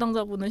뭐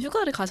담당자분은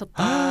휴가를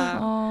가셨다.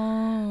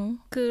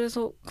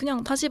 그래서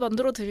그냥 다시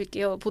만들어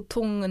드릴게요.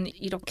 보통은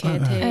이렇게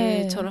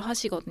대처를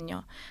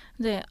하시거든요.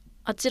 근데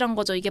아찔한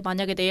거죠. 이게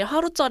만약에 내일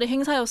하루짜리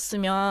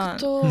행사였으면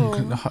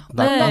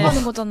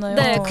나가는 거잖아요.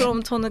 네,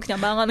 그럼 저는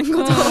그냥 망하는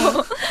거죠.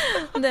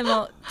 근데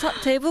뭐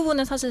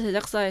대부분의 사실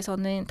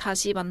제작사에서는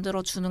다시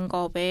만들어 주는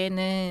거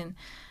외에는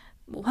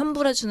뭐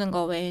환불해 주는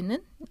거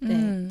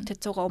외에는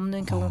대처가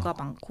없는 경우가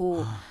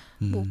많고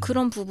뭐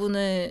그런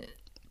부분을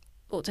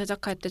뭐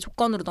제작할 때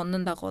조건으로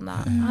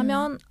넣는다거나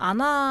하면 안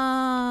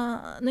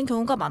하는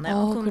경우가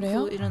많아요.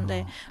 그래요?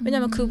 이런데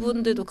왜냐하면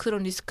그분들도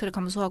그런 리스크를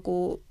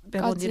감수하고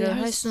매번 일을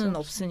할 수는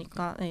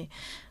없으니까. 네.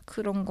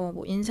 그런 거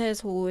뭐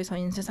인쇄소에서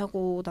인쇄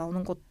사고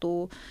나오는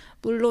것도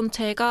물론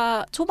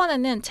제가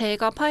초반에는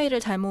제가 파일을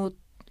잘못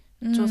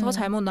줘서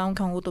잘못 나온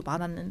경우도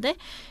많았는데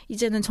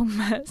이제는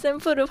정말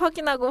샘플을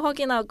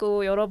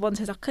확인하고 여러 번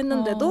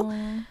제작했는데도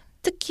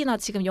특히나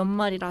지금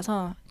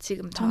연말이라서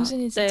지금 다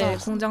정신이 진짜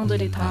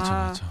공장들이 다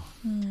맞아.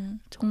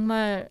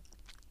 정말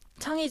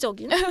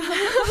창의적인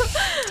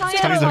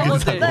창의적인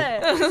사고.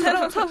 네,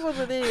 새로운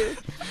사고들이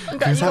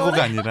그러니까 그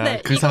사고가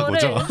아니라 그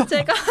사고죠.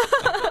 제가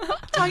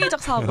창의적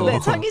사고. 네,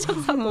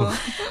 창의적 사고.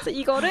 그래서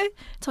이거를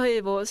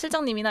저희 뭐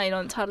실장님이나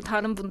이런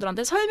다른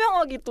분들한테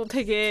설명하기 또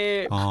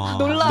되게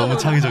놀라운. 너무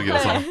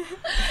창의적이어서. 네.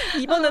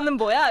 이번에는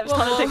뭐야?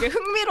 다들 되게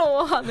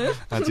흥미로워하는.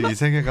 아직 이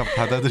세계가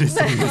받아들일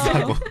수 있는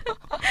사고.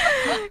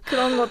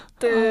 그런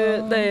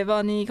것들 네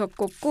많이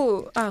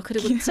겪었고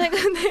그리고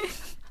최근에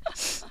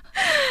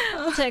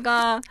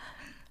제가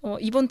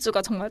이번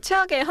주가 정말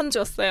최악의 한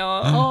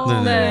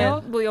주였어요. 네,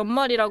 뭐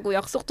연말이라고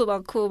약속도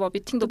많고 막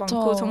미팅도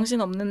많고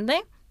정신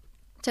없는데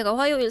제가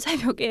화요일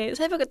새벽에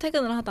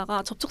퇴근을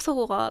하다가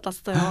접촉사고가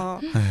났어요.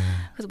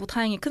 그래서 뭐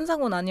다행히 큰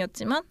사고는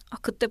아니었지만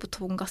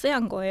그때부터 뭔가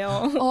쎄한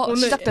거예요. 오늘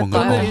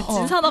시작됐다. 오늘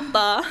일진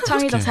사납다.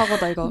 창의적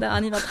사고다 이거. 네,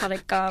 아니나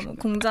다를까 뭐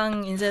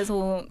공장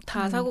인쇄소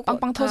다 사고가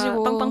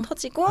빵빵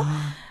터지고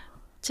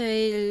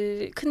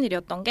제일 큰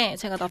일이었던 게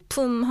제가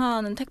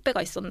납품하는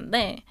택배가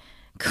있었는데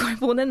그걸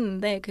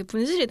보냈는데 그게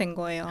분실이 된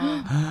거예요.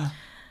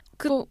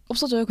 그거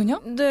없어져요 그냥?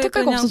 네,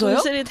 택배가 그냥 없어져요?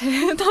 분실이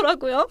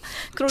되더라고요.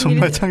 그런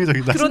정말 일이,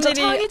 창의적이다. 그런 일이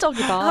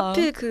창의적이다.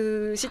 하필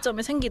그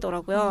시점에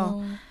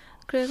생기더라고요.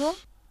 그래서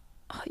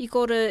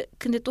이거를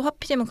근데 또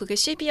하필이면 그게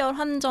 12월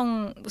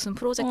한정 무슨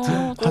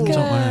프로젝트였고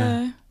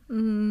한정.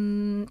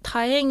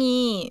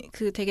 다행히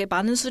그 되게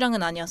많은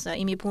수량은 아니었어요.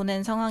 이미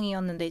보낸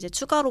상황이었는데 이제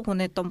추가로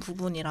보냈던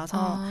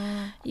부분이라서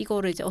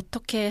이거를 이제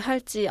어떻게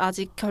할지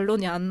아직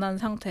결론이 안 난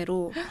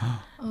상태로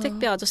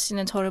택배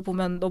아저씨는 저를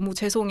보면 너무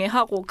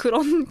죄송해하고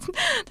그런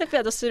택배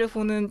아저씨를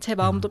보는 제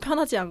마음도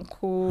편하지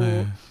않고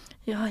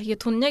야 이게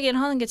돈 얘기를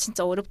하는 게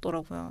진짜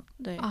어렵더라고요.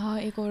 네.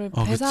 이거를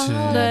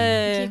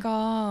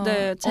배상하기가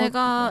네,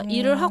 제가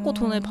일을 하고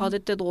돈을 받을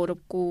때도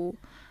어렵고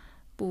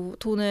뭐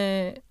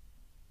돈을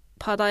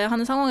받아야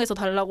하는 상황에서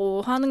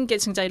달라고 하는 게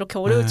진짜 이렇게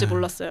어려울지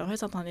몰랐어요.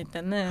 회사 다닐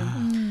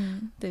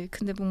때는. 네,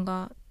 근데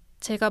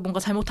제가 뭔가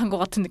잘못한 것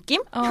같은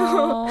느낌?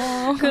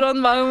 그런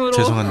마음으로.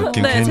 죄송한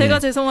느낌. 네, 제가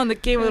죄송한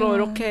느낌으로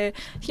이렇게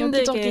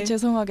힘들게. 여기저기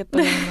죄송하겠다.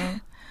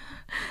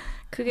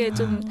 그게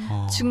좀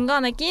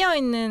중간에 끼어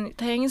있는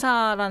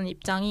대행사라는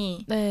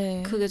입장이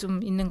그게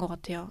좀 있는 것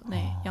같아요.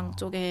 네,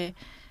 양쪽에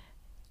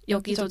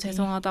여기서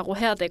죄송하다고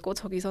해야 되고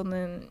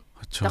저기서는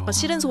그쵸. 약간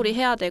싫은 소리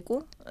해야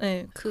되고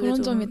네,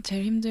 그런 점이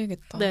제일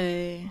힘들겠다.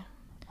 네.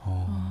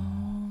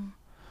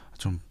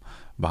 좀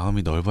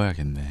마음이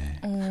넓어야겠네.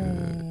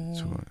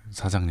 저거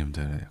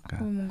사장님들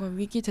약간 뭔가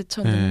위기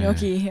대처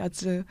능력이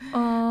아주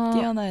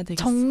뛰어나야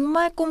되겠어.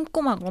 정말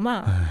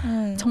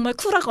꼼꼼하거나 정말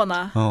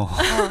쿨하거나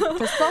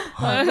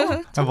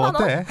됐어? 뭐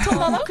어때?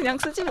 1,000원 그냥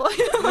쓰지 뭐.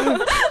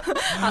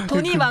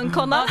 돈이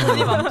많거나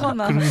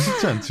그런 게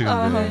쉽지 않지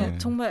근데.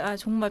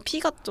 정말 피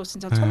같죠.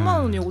 진짜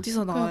 1,000만 원이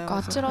어디서 나와요. 그러니까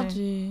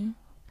아찔하지. 네.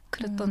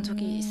 그랬던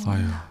적이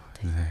있습니다.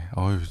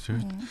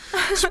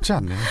 쉽지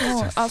않네.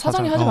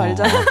 사장님 하지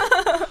말자.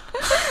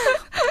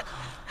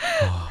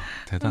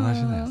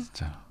 대단하시네요,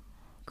 진짜.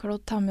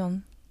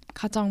 그렇다면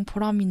가장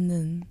보람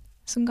있는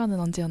순간은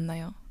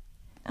언제였나요?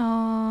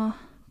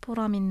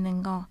 보람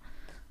있는 거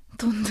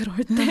돈 들어올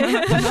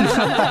때.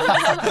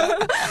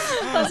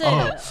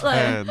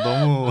 사실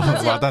너무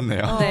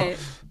와닿네요. 네.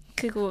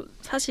 그거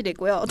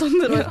사실이고요. 돈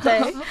들어올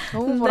때.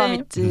 너무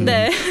보람있지.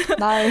 네.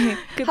 나의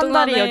한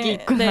달이 여기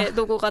있구나. 네,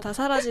 노고가 다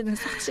사라지는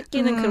싹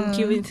씻기는 그런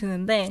기분이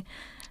드는데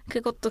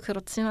그것도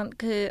그렇지만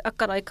그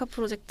아까 라이카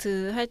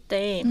프로젝트 할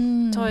때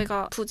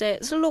저희가 부제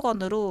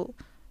슬로건으로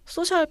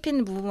소셜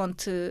핀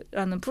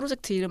무브먼트라는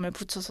프로젝트 이름을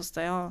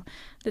붙였었어요.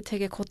 근데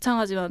되게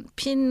거창하지만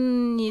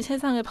핀이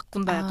세상을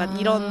바꾼다 약간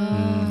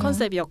이런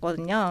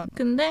컨셉이었거든요.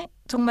 근데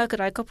정말 그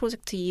라이카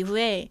프로젝트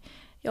이후에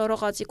여러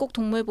가지 꼭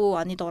동물보호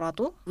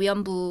아니더라도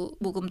위안부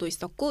모금도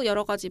있었고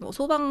여러 가지 뭐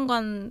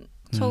소방관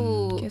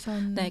처우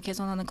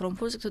개선하는 그런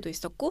프로젝트도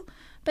있었고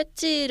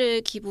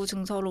배지를 기부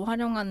증서로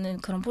활용하는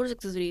그런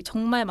프로젝트들이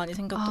정말 많이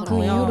생겼더라고요.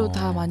 그 이후로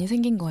다 많이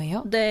생긴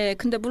거예요? 네,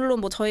 근데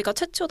물론 뭐 저희가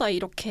최초다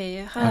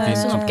이렇게 할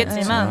수는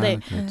없겠지만 네,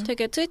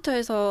 되게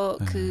트위터에서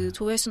그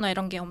조회수나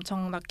이런 게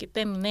엄청났기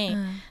때문에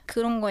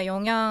그런 거에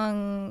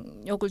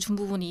영향력을 준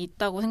부분이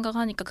있다고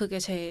생각하니까 그게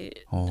제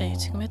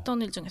지금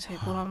했던 일 중에 제일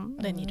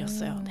보람된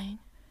일이었어요. 네.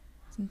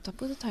 진짜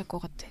뿌듯할 것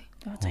같아.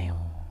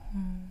 맞아요.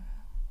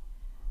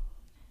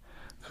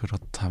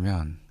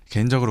 그렇다면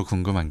개인적으로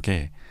궁금한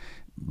게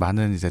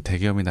많은 이제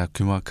대기업이나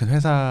규모가 큰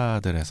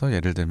회사들에서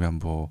예를 들면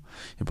뭐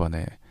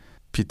이번에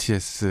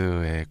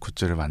BTS의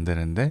굿즈를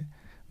만드는데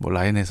뭐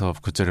라인에서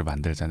굿즈를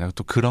만들잖아요.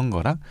 또 그런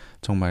거랑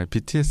정말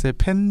BTS의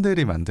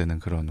팬들이 만드는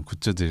그런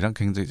굿즈들이랑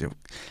굉장히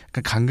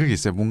약간 간극이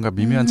있어요. 뭔가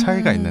미묘한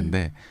차이가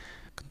있는데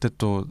근데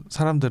또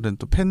사람들은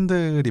또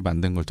팬들이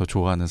만든 걸 더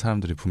좋아하는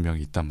사람들이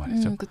분명히 있단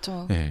말이죠.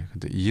 그렇죠. 예,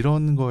 근데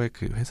이런 거에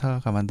그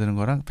회사가 만드는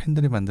거랑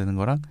팬들이 만드는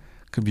거랑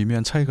그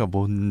미묘한 차이가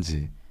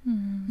뭔지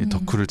이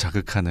덕후를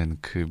자극하는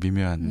그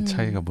미묘한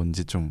차이가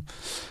뭔지 좀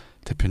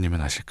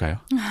대표님은 아실까요?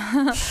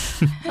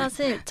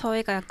 사실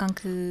저희가 약간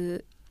그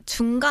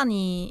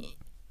중간이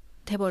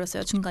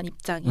돼버렸어요. 중간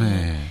입장이.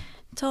 네.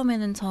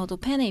 처음에는 저도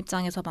팬의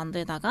입장에서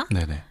만들다가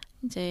네네.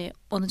 이제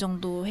어느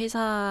정도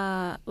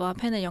회사와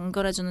팬을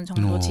연결해주는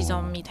정도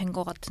지점이 된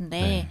것 같은데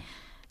네.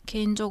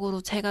 개인적으로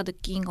제가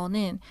느낀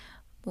거는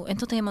뭐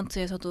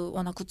엔터테인먼트에서도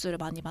워낙 굿즈를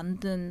많이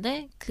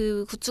만드는데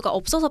그 굿즈가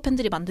없어서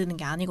팬들이 만드는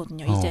게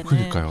아니거든요. 이제는.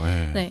 그러니까요.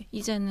 네. 네,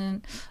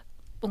 이제는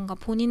뭔가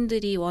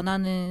본인들이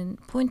원하는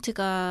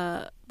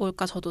포인트가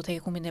뭘까 저도 되게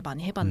고민을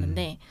많이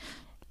해봤는데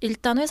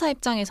일단 회사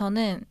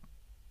입장에서는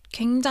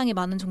굉장히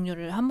많은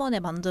종류를 한 번에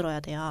만들어야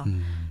돼요.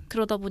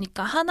 그러다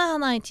보니까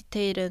하나하나의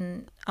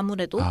디테일은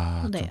아무래도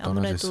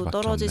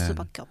떨어질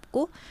수밖에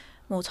없고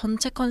뭐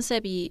전체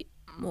컨셉이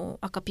뭐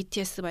아까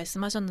BTS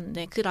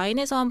말씀하셨는데 그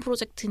라인에서 한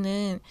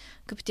프로젝트는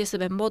그 BTS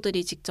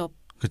멤버들이 직접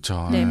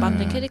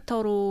만든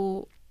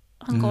캐릭터로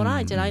한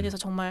거라 이제 라인에서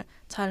정말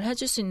잘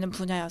해줄 수 있는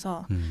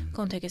분야여서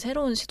그건 되게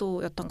새로운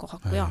시도였던 것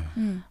같고요.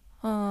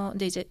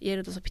 근데 이제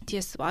예를 들어서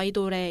BTS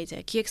아이돌의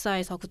이제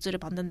기획사에서 굿즈를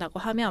만든다고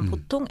하면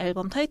보통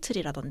앨범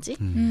타이틀이라든지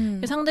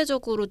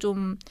상대적으로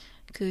좀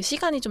그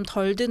시간이 좀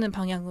덜 드는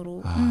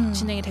방향으로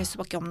진행이 될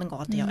수밖에 없는 것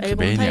같아요.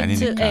 앨범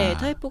타이틀에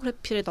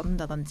타이포그래피를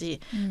넣는다든지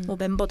뭐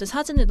멤버들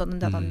사진을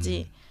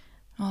넣는다든지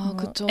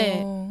그렇죠.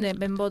 네,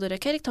 멤버들의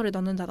캐릭터를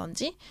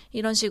넣는다든지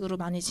이런 식으로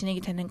많이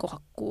진행이 되는 것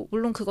같고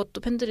물론 그것도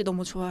팬들이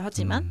너무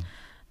좋아하지만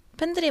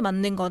팬들이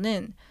만든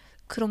거는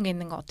그런 게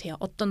있는 것 같아요.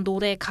 어떤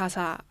노래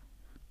가사에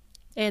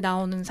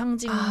나오는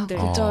상징들,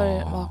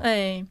 구절 막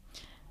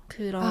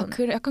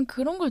그런 약간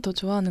그런 걸 더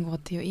좋아하는 것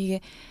같아요. 이게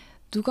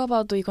누가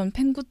봐도 이건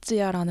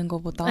팬굿즈야라는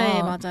것보다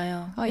네,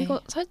 맞아요. 이거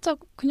살짝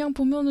그냥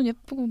보면은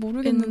예쁘고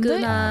모르겠는데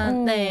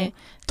은근한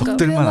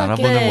덕들만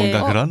알아보는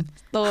뭔가 그런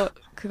너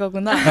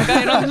그거구나.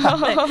 이런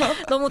거.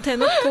 너무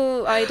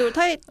대놓고 아이돌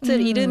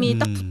타이틀 이름이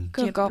딱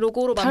그러니까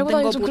로고로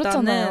만든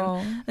것보다는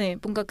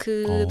뭔가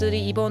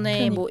그들이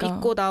이번에 뭐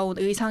입고 나온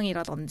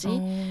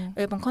의상이라든지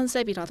앨범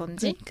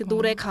컨셉이라든지 그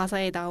노래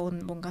가사에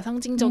나온 뭔가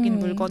상징적인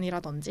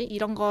물건이라든지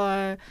이런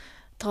걸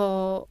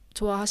더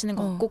좋아하시는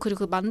것 같고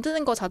그리고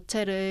만드는 것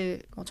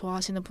자체를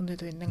좋아하시는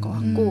분들도 있는 것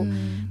같고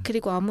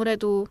그리고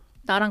아무래도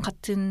나랑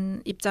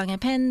같은 입장의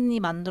팬이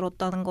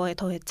만들었다는 거에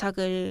더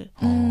애착을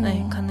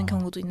갖는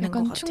경우도 있는 것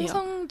같아요.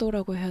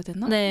 충성도라고 해야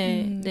되나?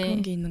 그런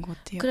게 있는 것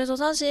같아요. 그래서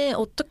사실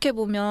어떻게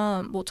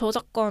보면 뭐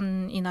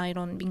저작권이나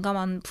이런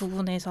민감한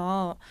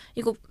부분에서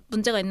이거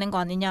문제가 있는 거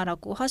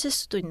아니냐라고 하실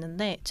수도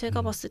있는데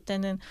제가 봤을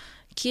때는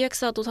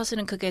기획사도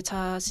사실은 그게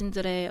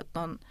자신들의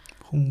어떤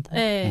홍보?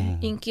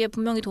 인기에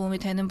분명히 도움이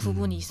되는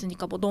부분이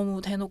있으니까 뭐 너무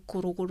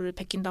대놓고 로고를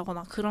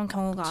베낀다거나 그런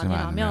경우가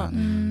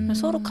아니라면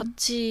서로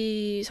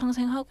같이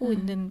상생하고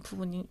있는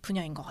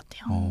분야인 것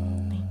같아요.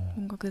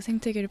 뭔가 그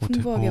생태계를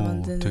풍부하게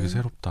만드는 되게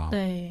새롭다.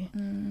 네.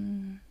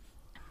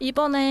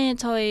 이번에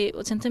저희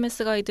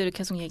젠틀맨스 가이드를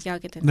계속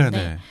얘기하게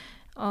됐는데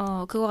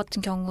그거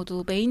같은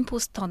경우도 메인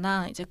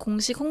포스터나 이제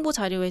공식 홍보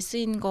자료에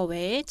쓰인 거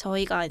외에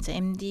저희가 이제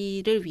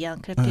MD를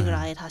위한 그래픽을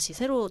아예 다시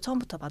새로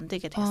처음부터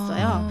만들게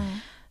됐어요.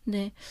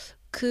 네.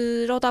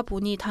 그러다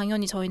보니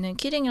당연히 저희는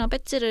키링이랑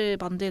배지를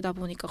만들다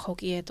보니까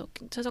거기에 더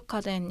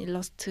최적화된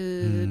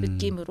일러스트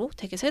느낌으로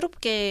되게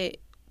새롭게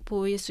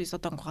보일 수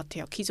있었던 것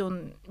같아요.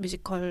 기존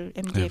뮤지컬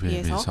MD에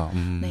비해서.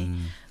 네.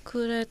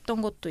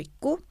 그랬던 것도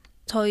있고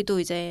저희도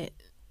이제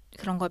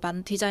그런 걸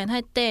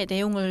디자인할 때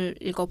내용을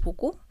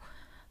읽어보고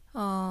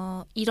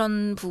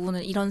이런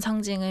부분을 이런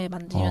상징을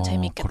만들면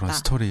재밌겠다. 그런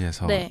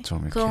스토리에서 네, 좀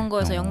이렇게. 그런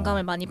거에서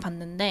영감을 많이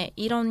받는데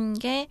이런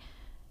게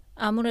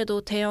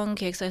아무래도 대형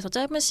기획사에서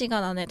짧은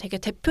시간 안에 되게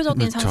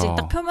대표적인 그렇죠. 상징,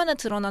 딱 표면에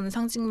드러나는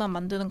상징만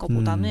만드는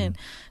것보다는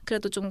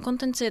그래도 좀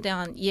콘텐츠에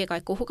대한 이해가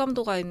있고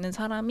호감도가 있는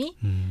사람이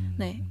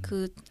네,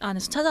 그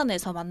안에서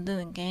찾아내서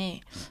만드는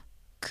게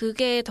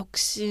그게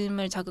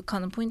덕심을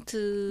자극하는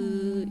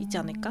포인트이지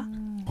않을까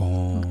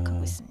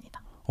생각하고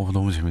있습니다.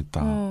 너무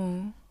재밌다.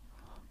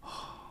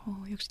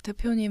 역시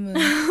대표님은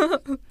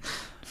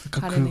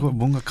그러니까 그거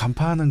뭔가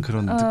간파하는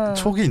그런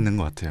촉이 있는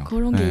것 같아요.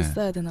 그런 게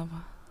있어야 되나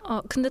봐.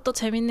 근데 또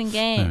재밌는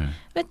게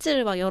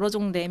배지를 막 여러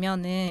종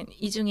내면은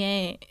이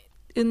중에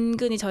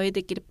은근히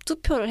저희들끼리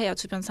투표를 해요.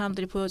 주변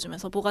사람들이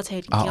보여주면서 뭐가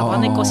제일 인기가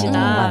많을 것이다.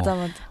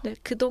 맞아. 네,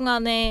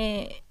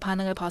 그동안의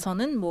반응을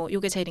봐서는 뭐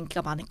이게 제일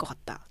인기가 많을 것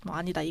같다. 뭐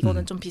아니다.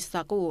 이거는 좀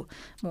비싸고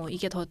뭐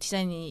이게 더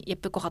디자인이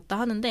예쁠 것 같다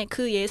하는데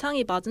그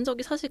예상이 맞은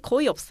적이 사실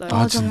거의 없어요.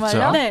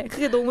 정말요? 네,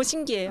 그게 너무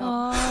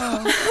신기해요.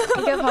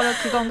 이게 바로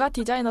그건가?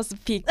 디자이너스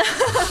픽.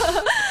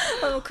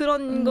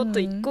 그런 것도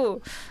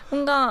있고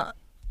뭔가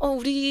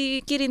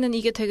우리끼리는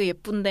이게 되게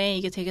예쁜데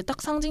이게 되게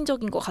딱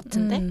상징적인 것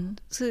같은데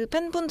그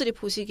팬분들이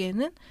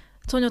보시기에는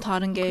전혀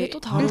다른 게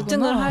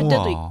 1등을 할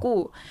때도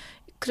있고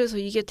그래서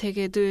이게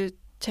되게 늘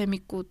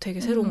재밌고 되게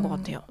새로운 것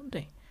같아요.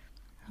 네.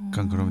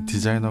 그러니까 그럼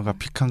디자이너가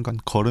픽한 건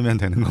걸으면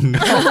되는 건가?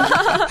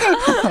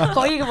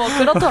 거의 뭐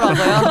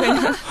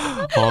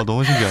그렇더라고요.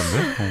 너무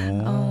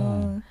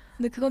신기한데?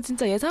 근데 그건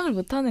진짜 예상을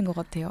못하는 것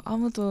같아요.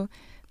 아무도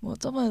뭐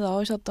저번에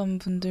나오셨던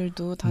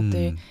분들도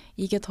다들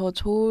이게 더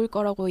좋을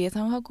거라고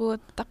예상하고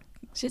딱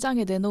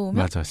시장에 내놓으면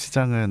맞아.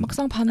 시장은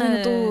막상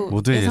반응은 또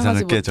모두의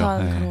예상을 깨죠.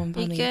 그런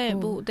이게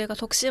뭐 내가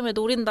덕심을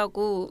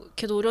노린다고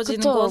이렇게 노려지는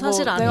그쵸, 거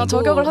사실 아니고 내가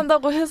저격을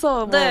한다고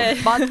해서 뭐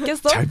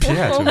맞겠어? 잘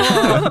피해야죠.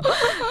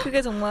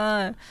 그게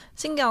정말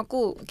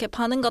신기하고 이렇게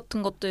반응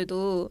같은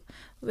것들도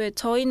왜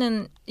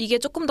저희는 이게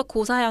조금 더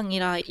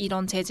고사양이라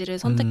이런 재질을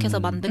선택해서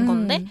만든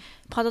건데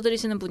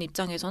받아들이시는 분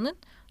입장에서는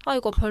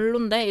이거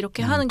별론데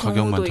이렇게 하는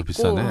경우도 있고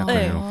비싸네?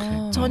 네.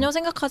 전혀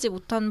생각하지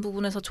못한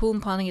부분에서 좋은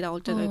반응이 나올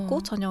때도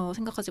있고 전혀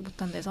생각하지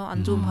못한 데서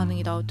안 좋은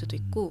반응이 나올 때도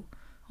있고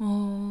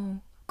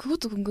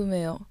그것도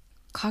궁금해요.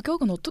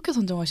 가격은 어떻게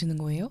선정하시는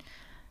거예요?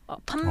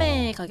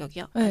 판매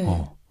가격이요? 네.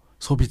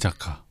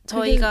 소비자가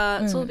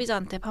저희가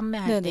소비자한테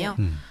판매할 때요.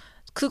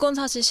 그건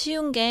사실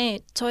쉬운 게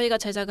저희가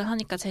제작을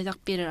하니까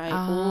제작비를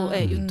알고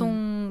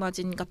유통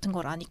마진 같은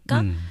걸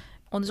아니까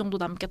어느 정도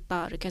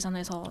남겠다를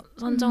계산해서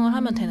선정을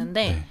하면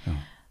되는데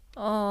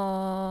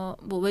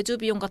뭐 외주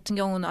비용 같은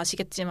경우는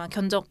아시겠지만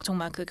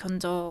정말 그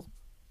견적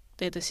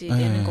내듯이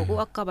내는 거고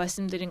아까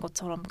말씀드린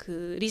것처럼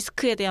그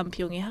리스크에 대한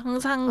비용이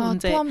항상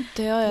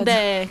포함되어야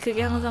네,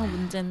 그게 항상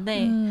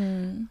문제인데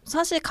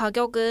사실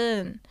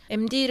가격은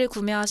MD를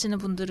구매하시는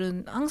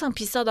분들은 항상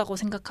비싸다고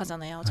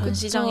생각하잖아요.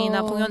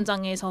 전시장이나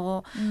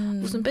공연장에서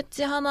무슨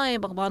배지 하나에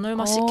막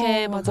 10,000원씩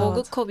해, 막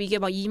머그컵 이게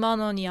막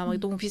 20,000원이야, 막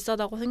너무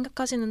비싸다고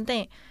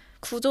생각하시는데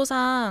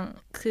구조상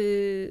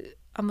그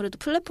아무래도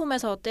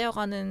플랫폼에서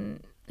떼어가는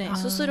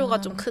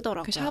수수료가 좀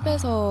크더라고요. 그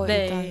샵에서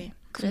네.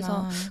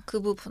 그래서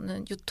그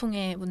부분은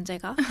유통의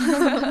문제가.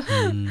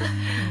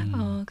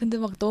 근데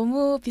막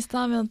너무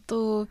비싸면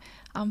또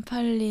안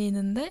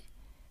팔리는데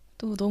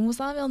또 너무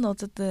싸면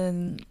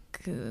어쨌든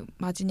그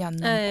마진이 안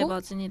남고. 네,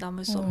 마진이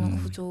남을 수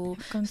없는 구조.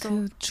 약간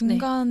그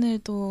중간을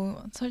또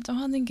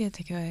설정하는 게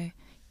되게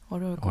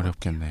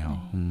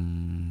어렵겠네요.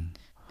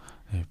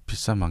 네,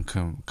 비싼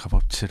만큼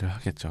값어치를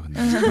하겠죠.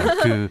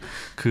 근데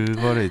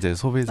그거를 이제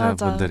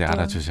소비자분들이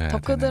알아주셔야 돼요.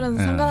 덕후들은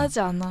상관하지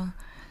않아.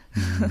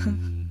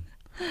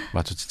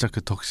 맞아, 진짜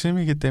그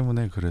덕심이기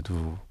때문에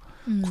그래도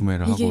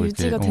구매를 이게 하고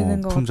유지가 이렇게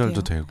되는 것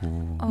품절도 같아요.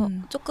 되고.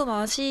 조금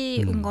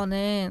아쉬운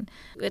거는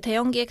왜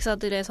대형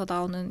기획사들에서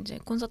나오는 이제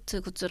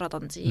콘서트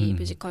굿즈라든지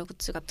뮤지컬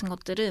굿즈 같은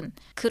것들은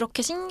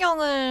그렇게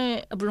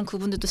신경을 물론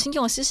그분들도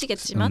신경을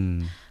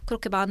쓰시겠지만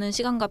그렇게 많은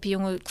시간과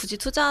비용을 굳이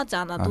투자하지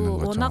않아도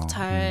워낙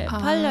잘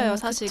팔려요.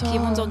 사실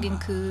기본적인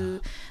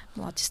그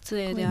뭐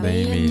아티스트에 대한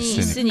네임이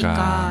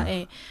있으니까.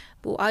 예.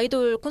 뭐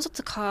아이돌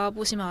콘서트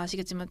가보시면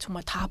아시겠지만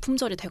정말 다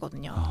품절이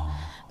되거든요.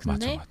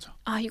 근데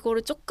맞아.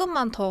 이거를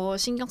조금만 더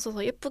신경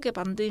써서 예쁘게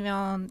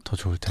만들면 더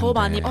좋을 텐데. 더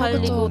많이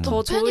팔리고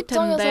더 좋을 텐데.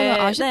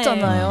 입장에서는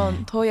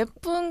아쉽잖아요. 더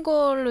예쁜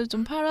거를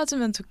좀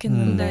팔아주면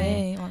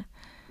좋겠는데.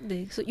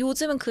 네, 그래서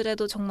요즘은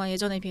그래도 정말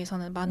예전에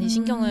비해서는 많이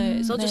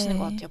신경을 써주시는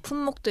것 같아요.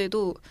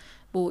 품목들도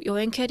뭐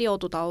여행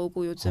캐리어도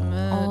나오고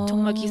요즘은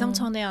정말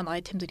기상천외한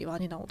아이템들이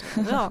많이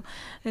나오더라고요.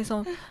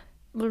 그래서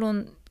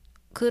물론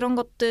그런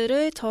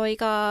것들을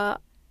저희가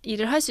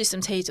일을 할 수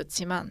있으면 제일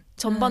좋지만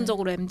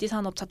전반적으로 MD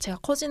산업 자체가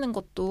커지는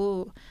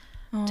것도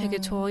되게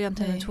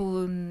저희한테는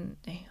좋은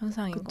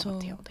현상인 것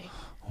같아요. 네.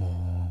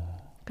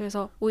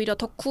 그래서 오히려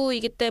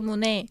덕후이기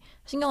때문에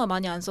신경을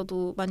많이 안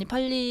써도 많이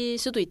팔릴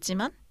수도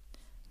있지만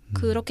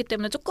그렇기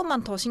때문에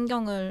조금만 더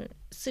신경을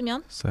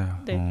쓰면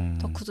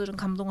덕후들은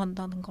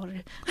감동한다는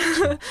거를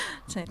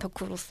제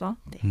덕후로서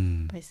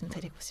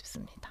말씀드리고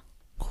싶습니다.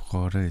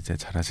 그거를 이제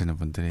잘하시는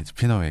분들이 이제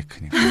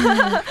핀어웨이큰이고.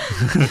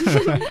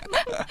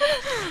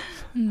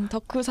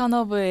 덕후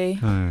산업의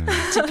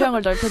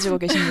지평을 넓혀주고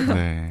계십니다.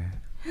 네.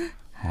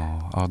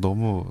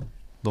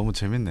 너무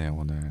재밌네요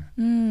오늘.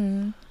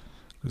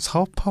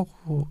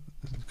 사업하고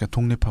그러니까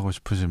독립하고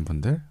싶으신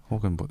분들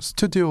혹은 뭐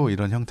스튜디오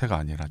이런 형태가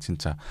아니라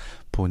진짜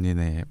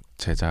본인의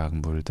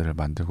제작물들을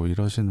만들고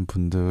이러시는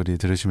분들이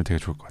들으시면 되게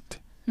좋을 것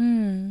같아.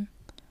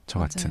 저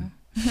맞아요. 같은.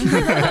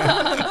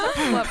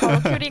 바로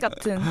큐리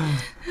같은.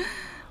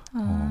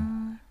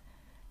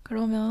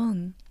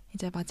 그러면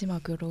이제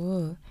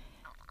마지막으로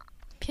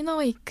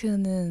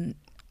핀어웨이큰은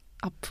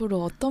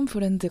앞으로 어떤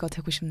브랜드가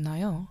되고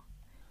싶나요?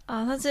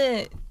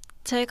 사실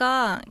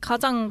제가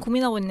가장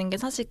고민하고 있는 게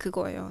사실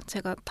그거예요.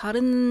 제가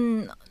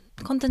다른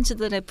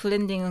컨텐츠들의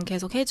브랜딩은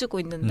계속 해주고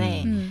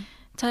있는데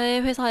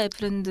제 회사의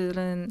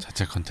브랜드는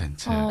자체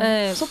컨텐츠.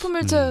 네,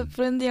 소품일체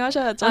브랜딩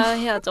하셔야죠.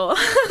 해야죠.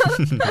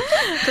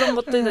 그런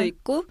것들도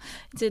있고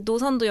이제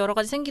노선도 여러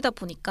가지 생기다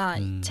보니까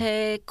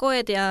제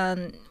거에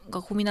대한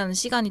고민하는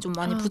시간이 좀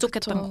많이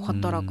부족했던 것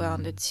같더라고요.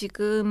 근데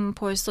지금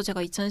벌써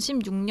제가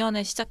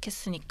 2016년에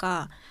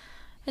시작했으니까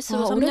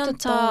횟수로 3년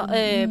차,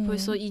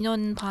 벌써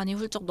 2년 반이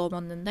훌쩍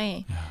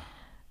넘었는데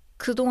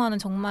그동안은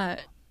정말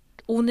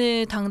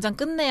오늘 당장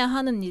끝내야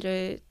하는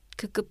일을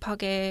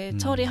급급하게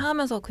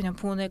처리하면서 그냥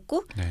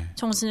보냈고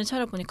정신을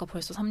차려보니까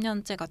벌써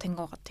 3년째가 된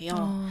것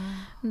같아요.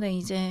 근데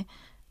이제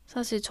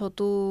사실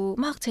저도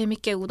막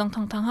재밌게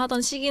우당탕탕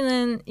하던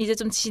시기는 이제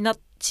좀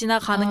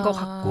지나가는 것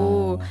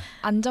같고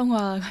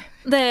안정화.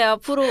 네,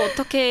 앞으로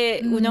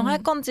어떻게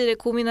운영할 건지를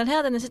고민을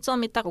해야 되는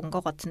시점이 딱 온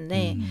것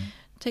같은데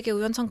되게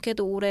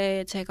우연찮게도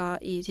올해 제가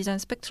이 디자인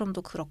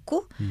스펙트럼도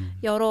그렇고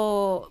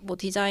여러 뭐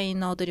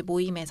디자이너들이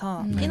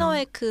모임에서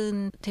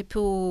핀어웨이큰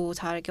대표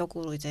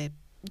자격으로 이제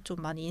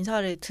좀 많이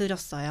인사를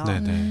드렸어요.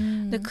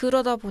 근데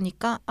그러다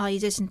보니까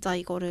이제 진짜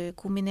이거를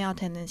고민해야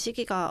되는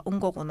시기가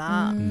온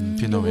거구나.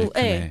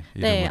 핀어웨이큰의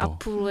네,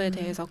 앞으로에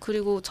대해서.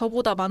 그리고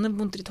저보다 많은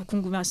분들이 더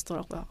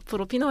궁금해하시더라고요.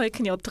 앞으로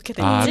핀어웨이큰이 어떻게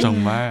될지.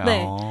 정말?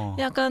 네,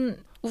 약간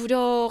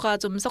우려가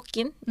좀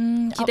섞인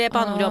기대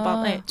반 우려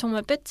반.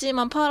 정말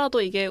배지만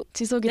팔아도 이게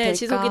지속이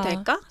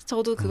될까?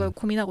 저도 그걸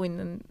고민하고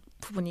있는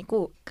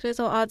부분이고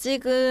그래서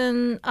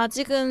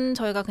아직은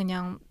저희가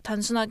그냥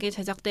단순하게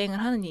제작 대행을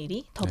하는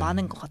일이 더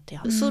많은 것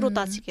같아요. 수로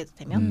따지게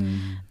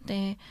되면.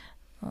 네,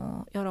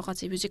 여러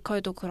가지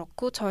뮤지컬도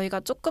그렇고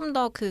저희가 조금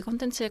더 그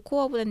컨텐츠의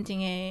코어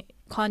브랜딩에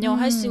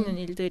관여할 수 있는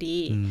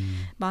일들이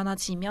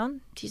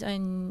많아지면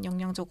디자인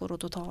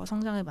역량적으로도 더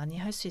성장을 많이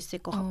할 수 있을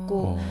것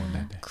같고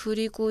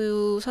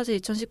그리고 사실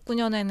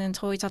 2019년에는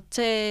저희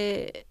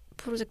자체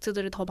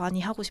프로젝트들을 더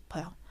많이 하고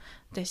싶어요.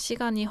 네,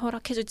 시간이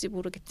허락해줄지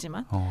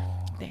모르겠지만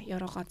네,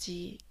 여러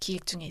가지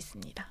기획 중에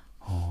있습니다.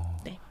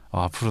 네.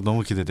 앞으로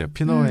너무 기대돼요.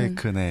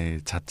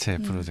 핀어웨이큰의 자체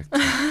프로젝트.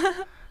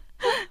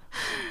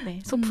 네,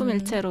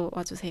 소품일체로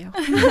와주세요.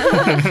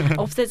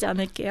 없애지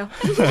않을게요.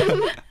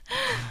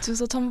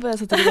 주소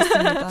첨부해서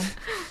드리겠습니다.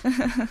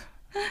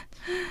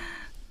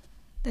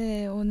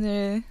 네,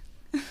 오늘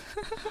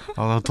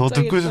나 더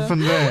듣고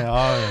싶은데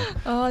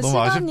너무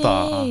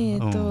아쉽다. 시간이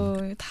또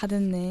다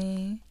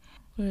됐네.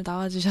 오늘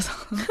나와주셔서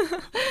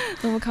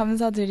너무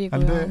감사드리고요.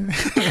 안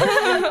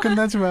돼.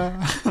 끝나지 마.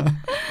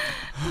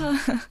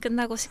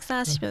 끝나고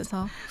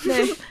식사하시면서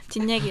네.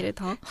 뒷얘기를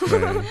더.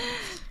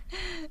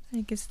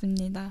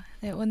 알겠습니다.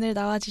 네, 오늘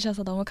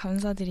나와주셔서 너무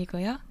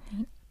감사드리고요.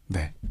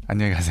 네,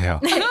 안녕히 가세요.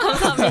 네,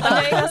 감사합니다.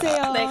 안녕히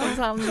가세요. 네,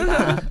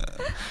 감사합니다.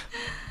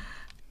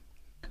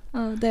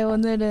 네,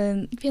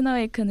 오늘은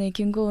핀어웨이큰의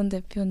김고은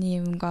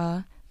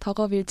대표님과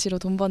덕업일치로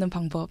돈 버는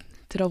방법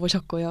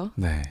들어보셨고요.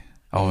 네.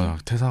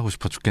 퇴사하고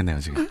싶어 죽겠네요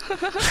지금.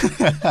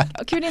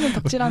 큐리는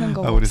덕질하는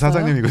거 우리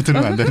사장님 이거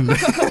들으면 안 되는데.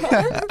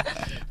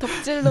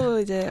 덕질로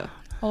이제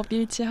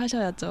업일치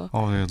하셔야죠.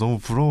 네, 너무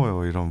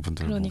부러워요 이런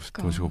분들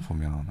그러니까. 보시고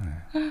보면.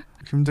 네.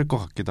 힘들 것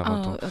같기도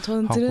하고.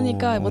 저는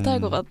들으니까 못할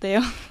것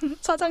같아요.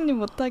 사장님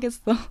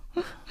못하겠어.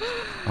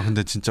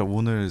 근데 진짜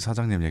오늘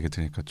사장님 얘기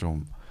들으니까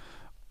좀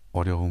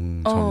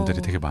어려운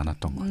점들이 되게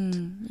많았던 것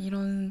같아요.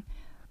 이런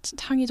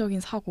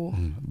창의적인 사고.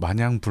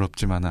 마냥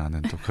부럽지만은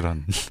않은 또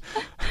그런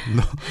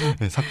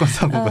사건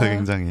사고가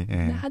굉장히.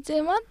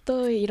 하지만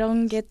또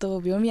이런 게 또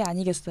묘미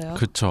아니겠어요?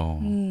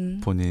 그렇죠.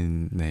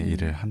 본인의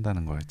일을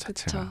한다는 것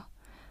자체가. 그쵸.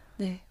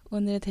 네,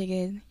 오늘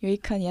되게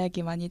유익한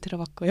이야기 많이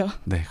들어봤고요.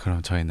 네,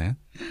 그럼 저희는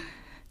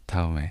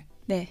다음에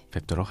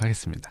뵙도록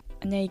하겠습니다.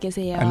 안녕히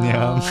계세요.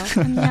 안녕.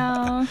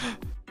 안녕.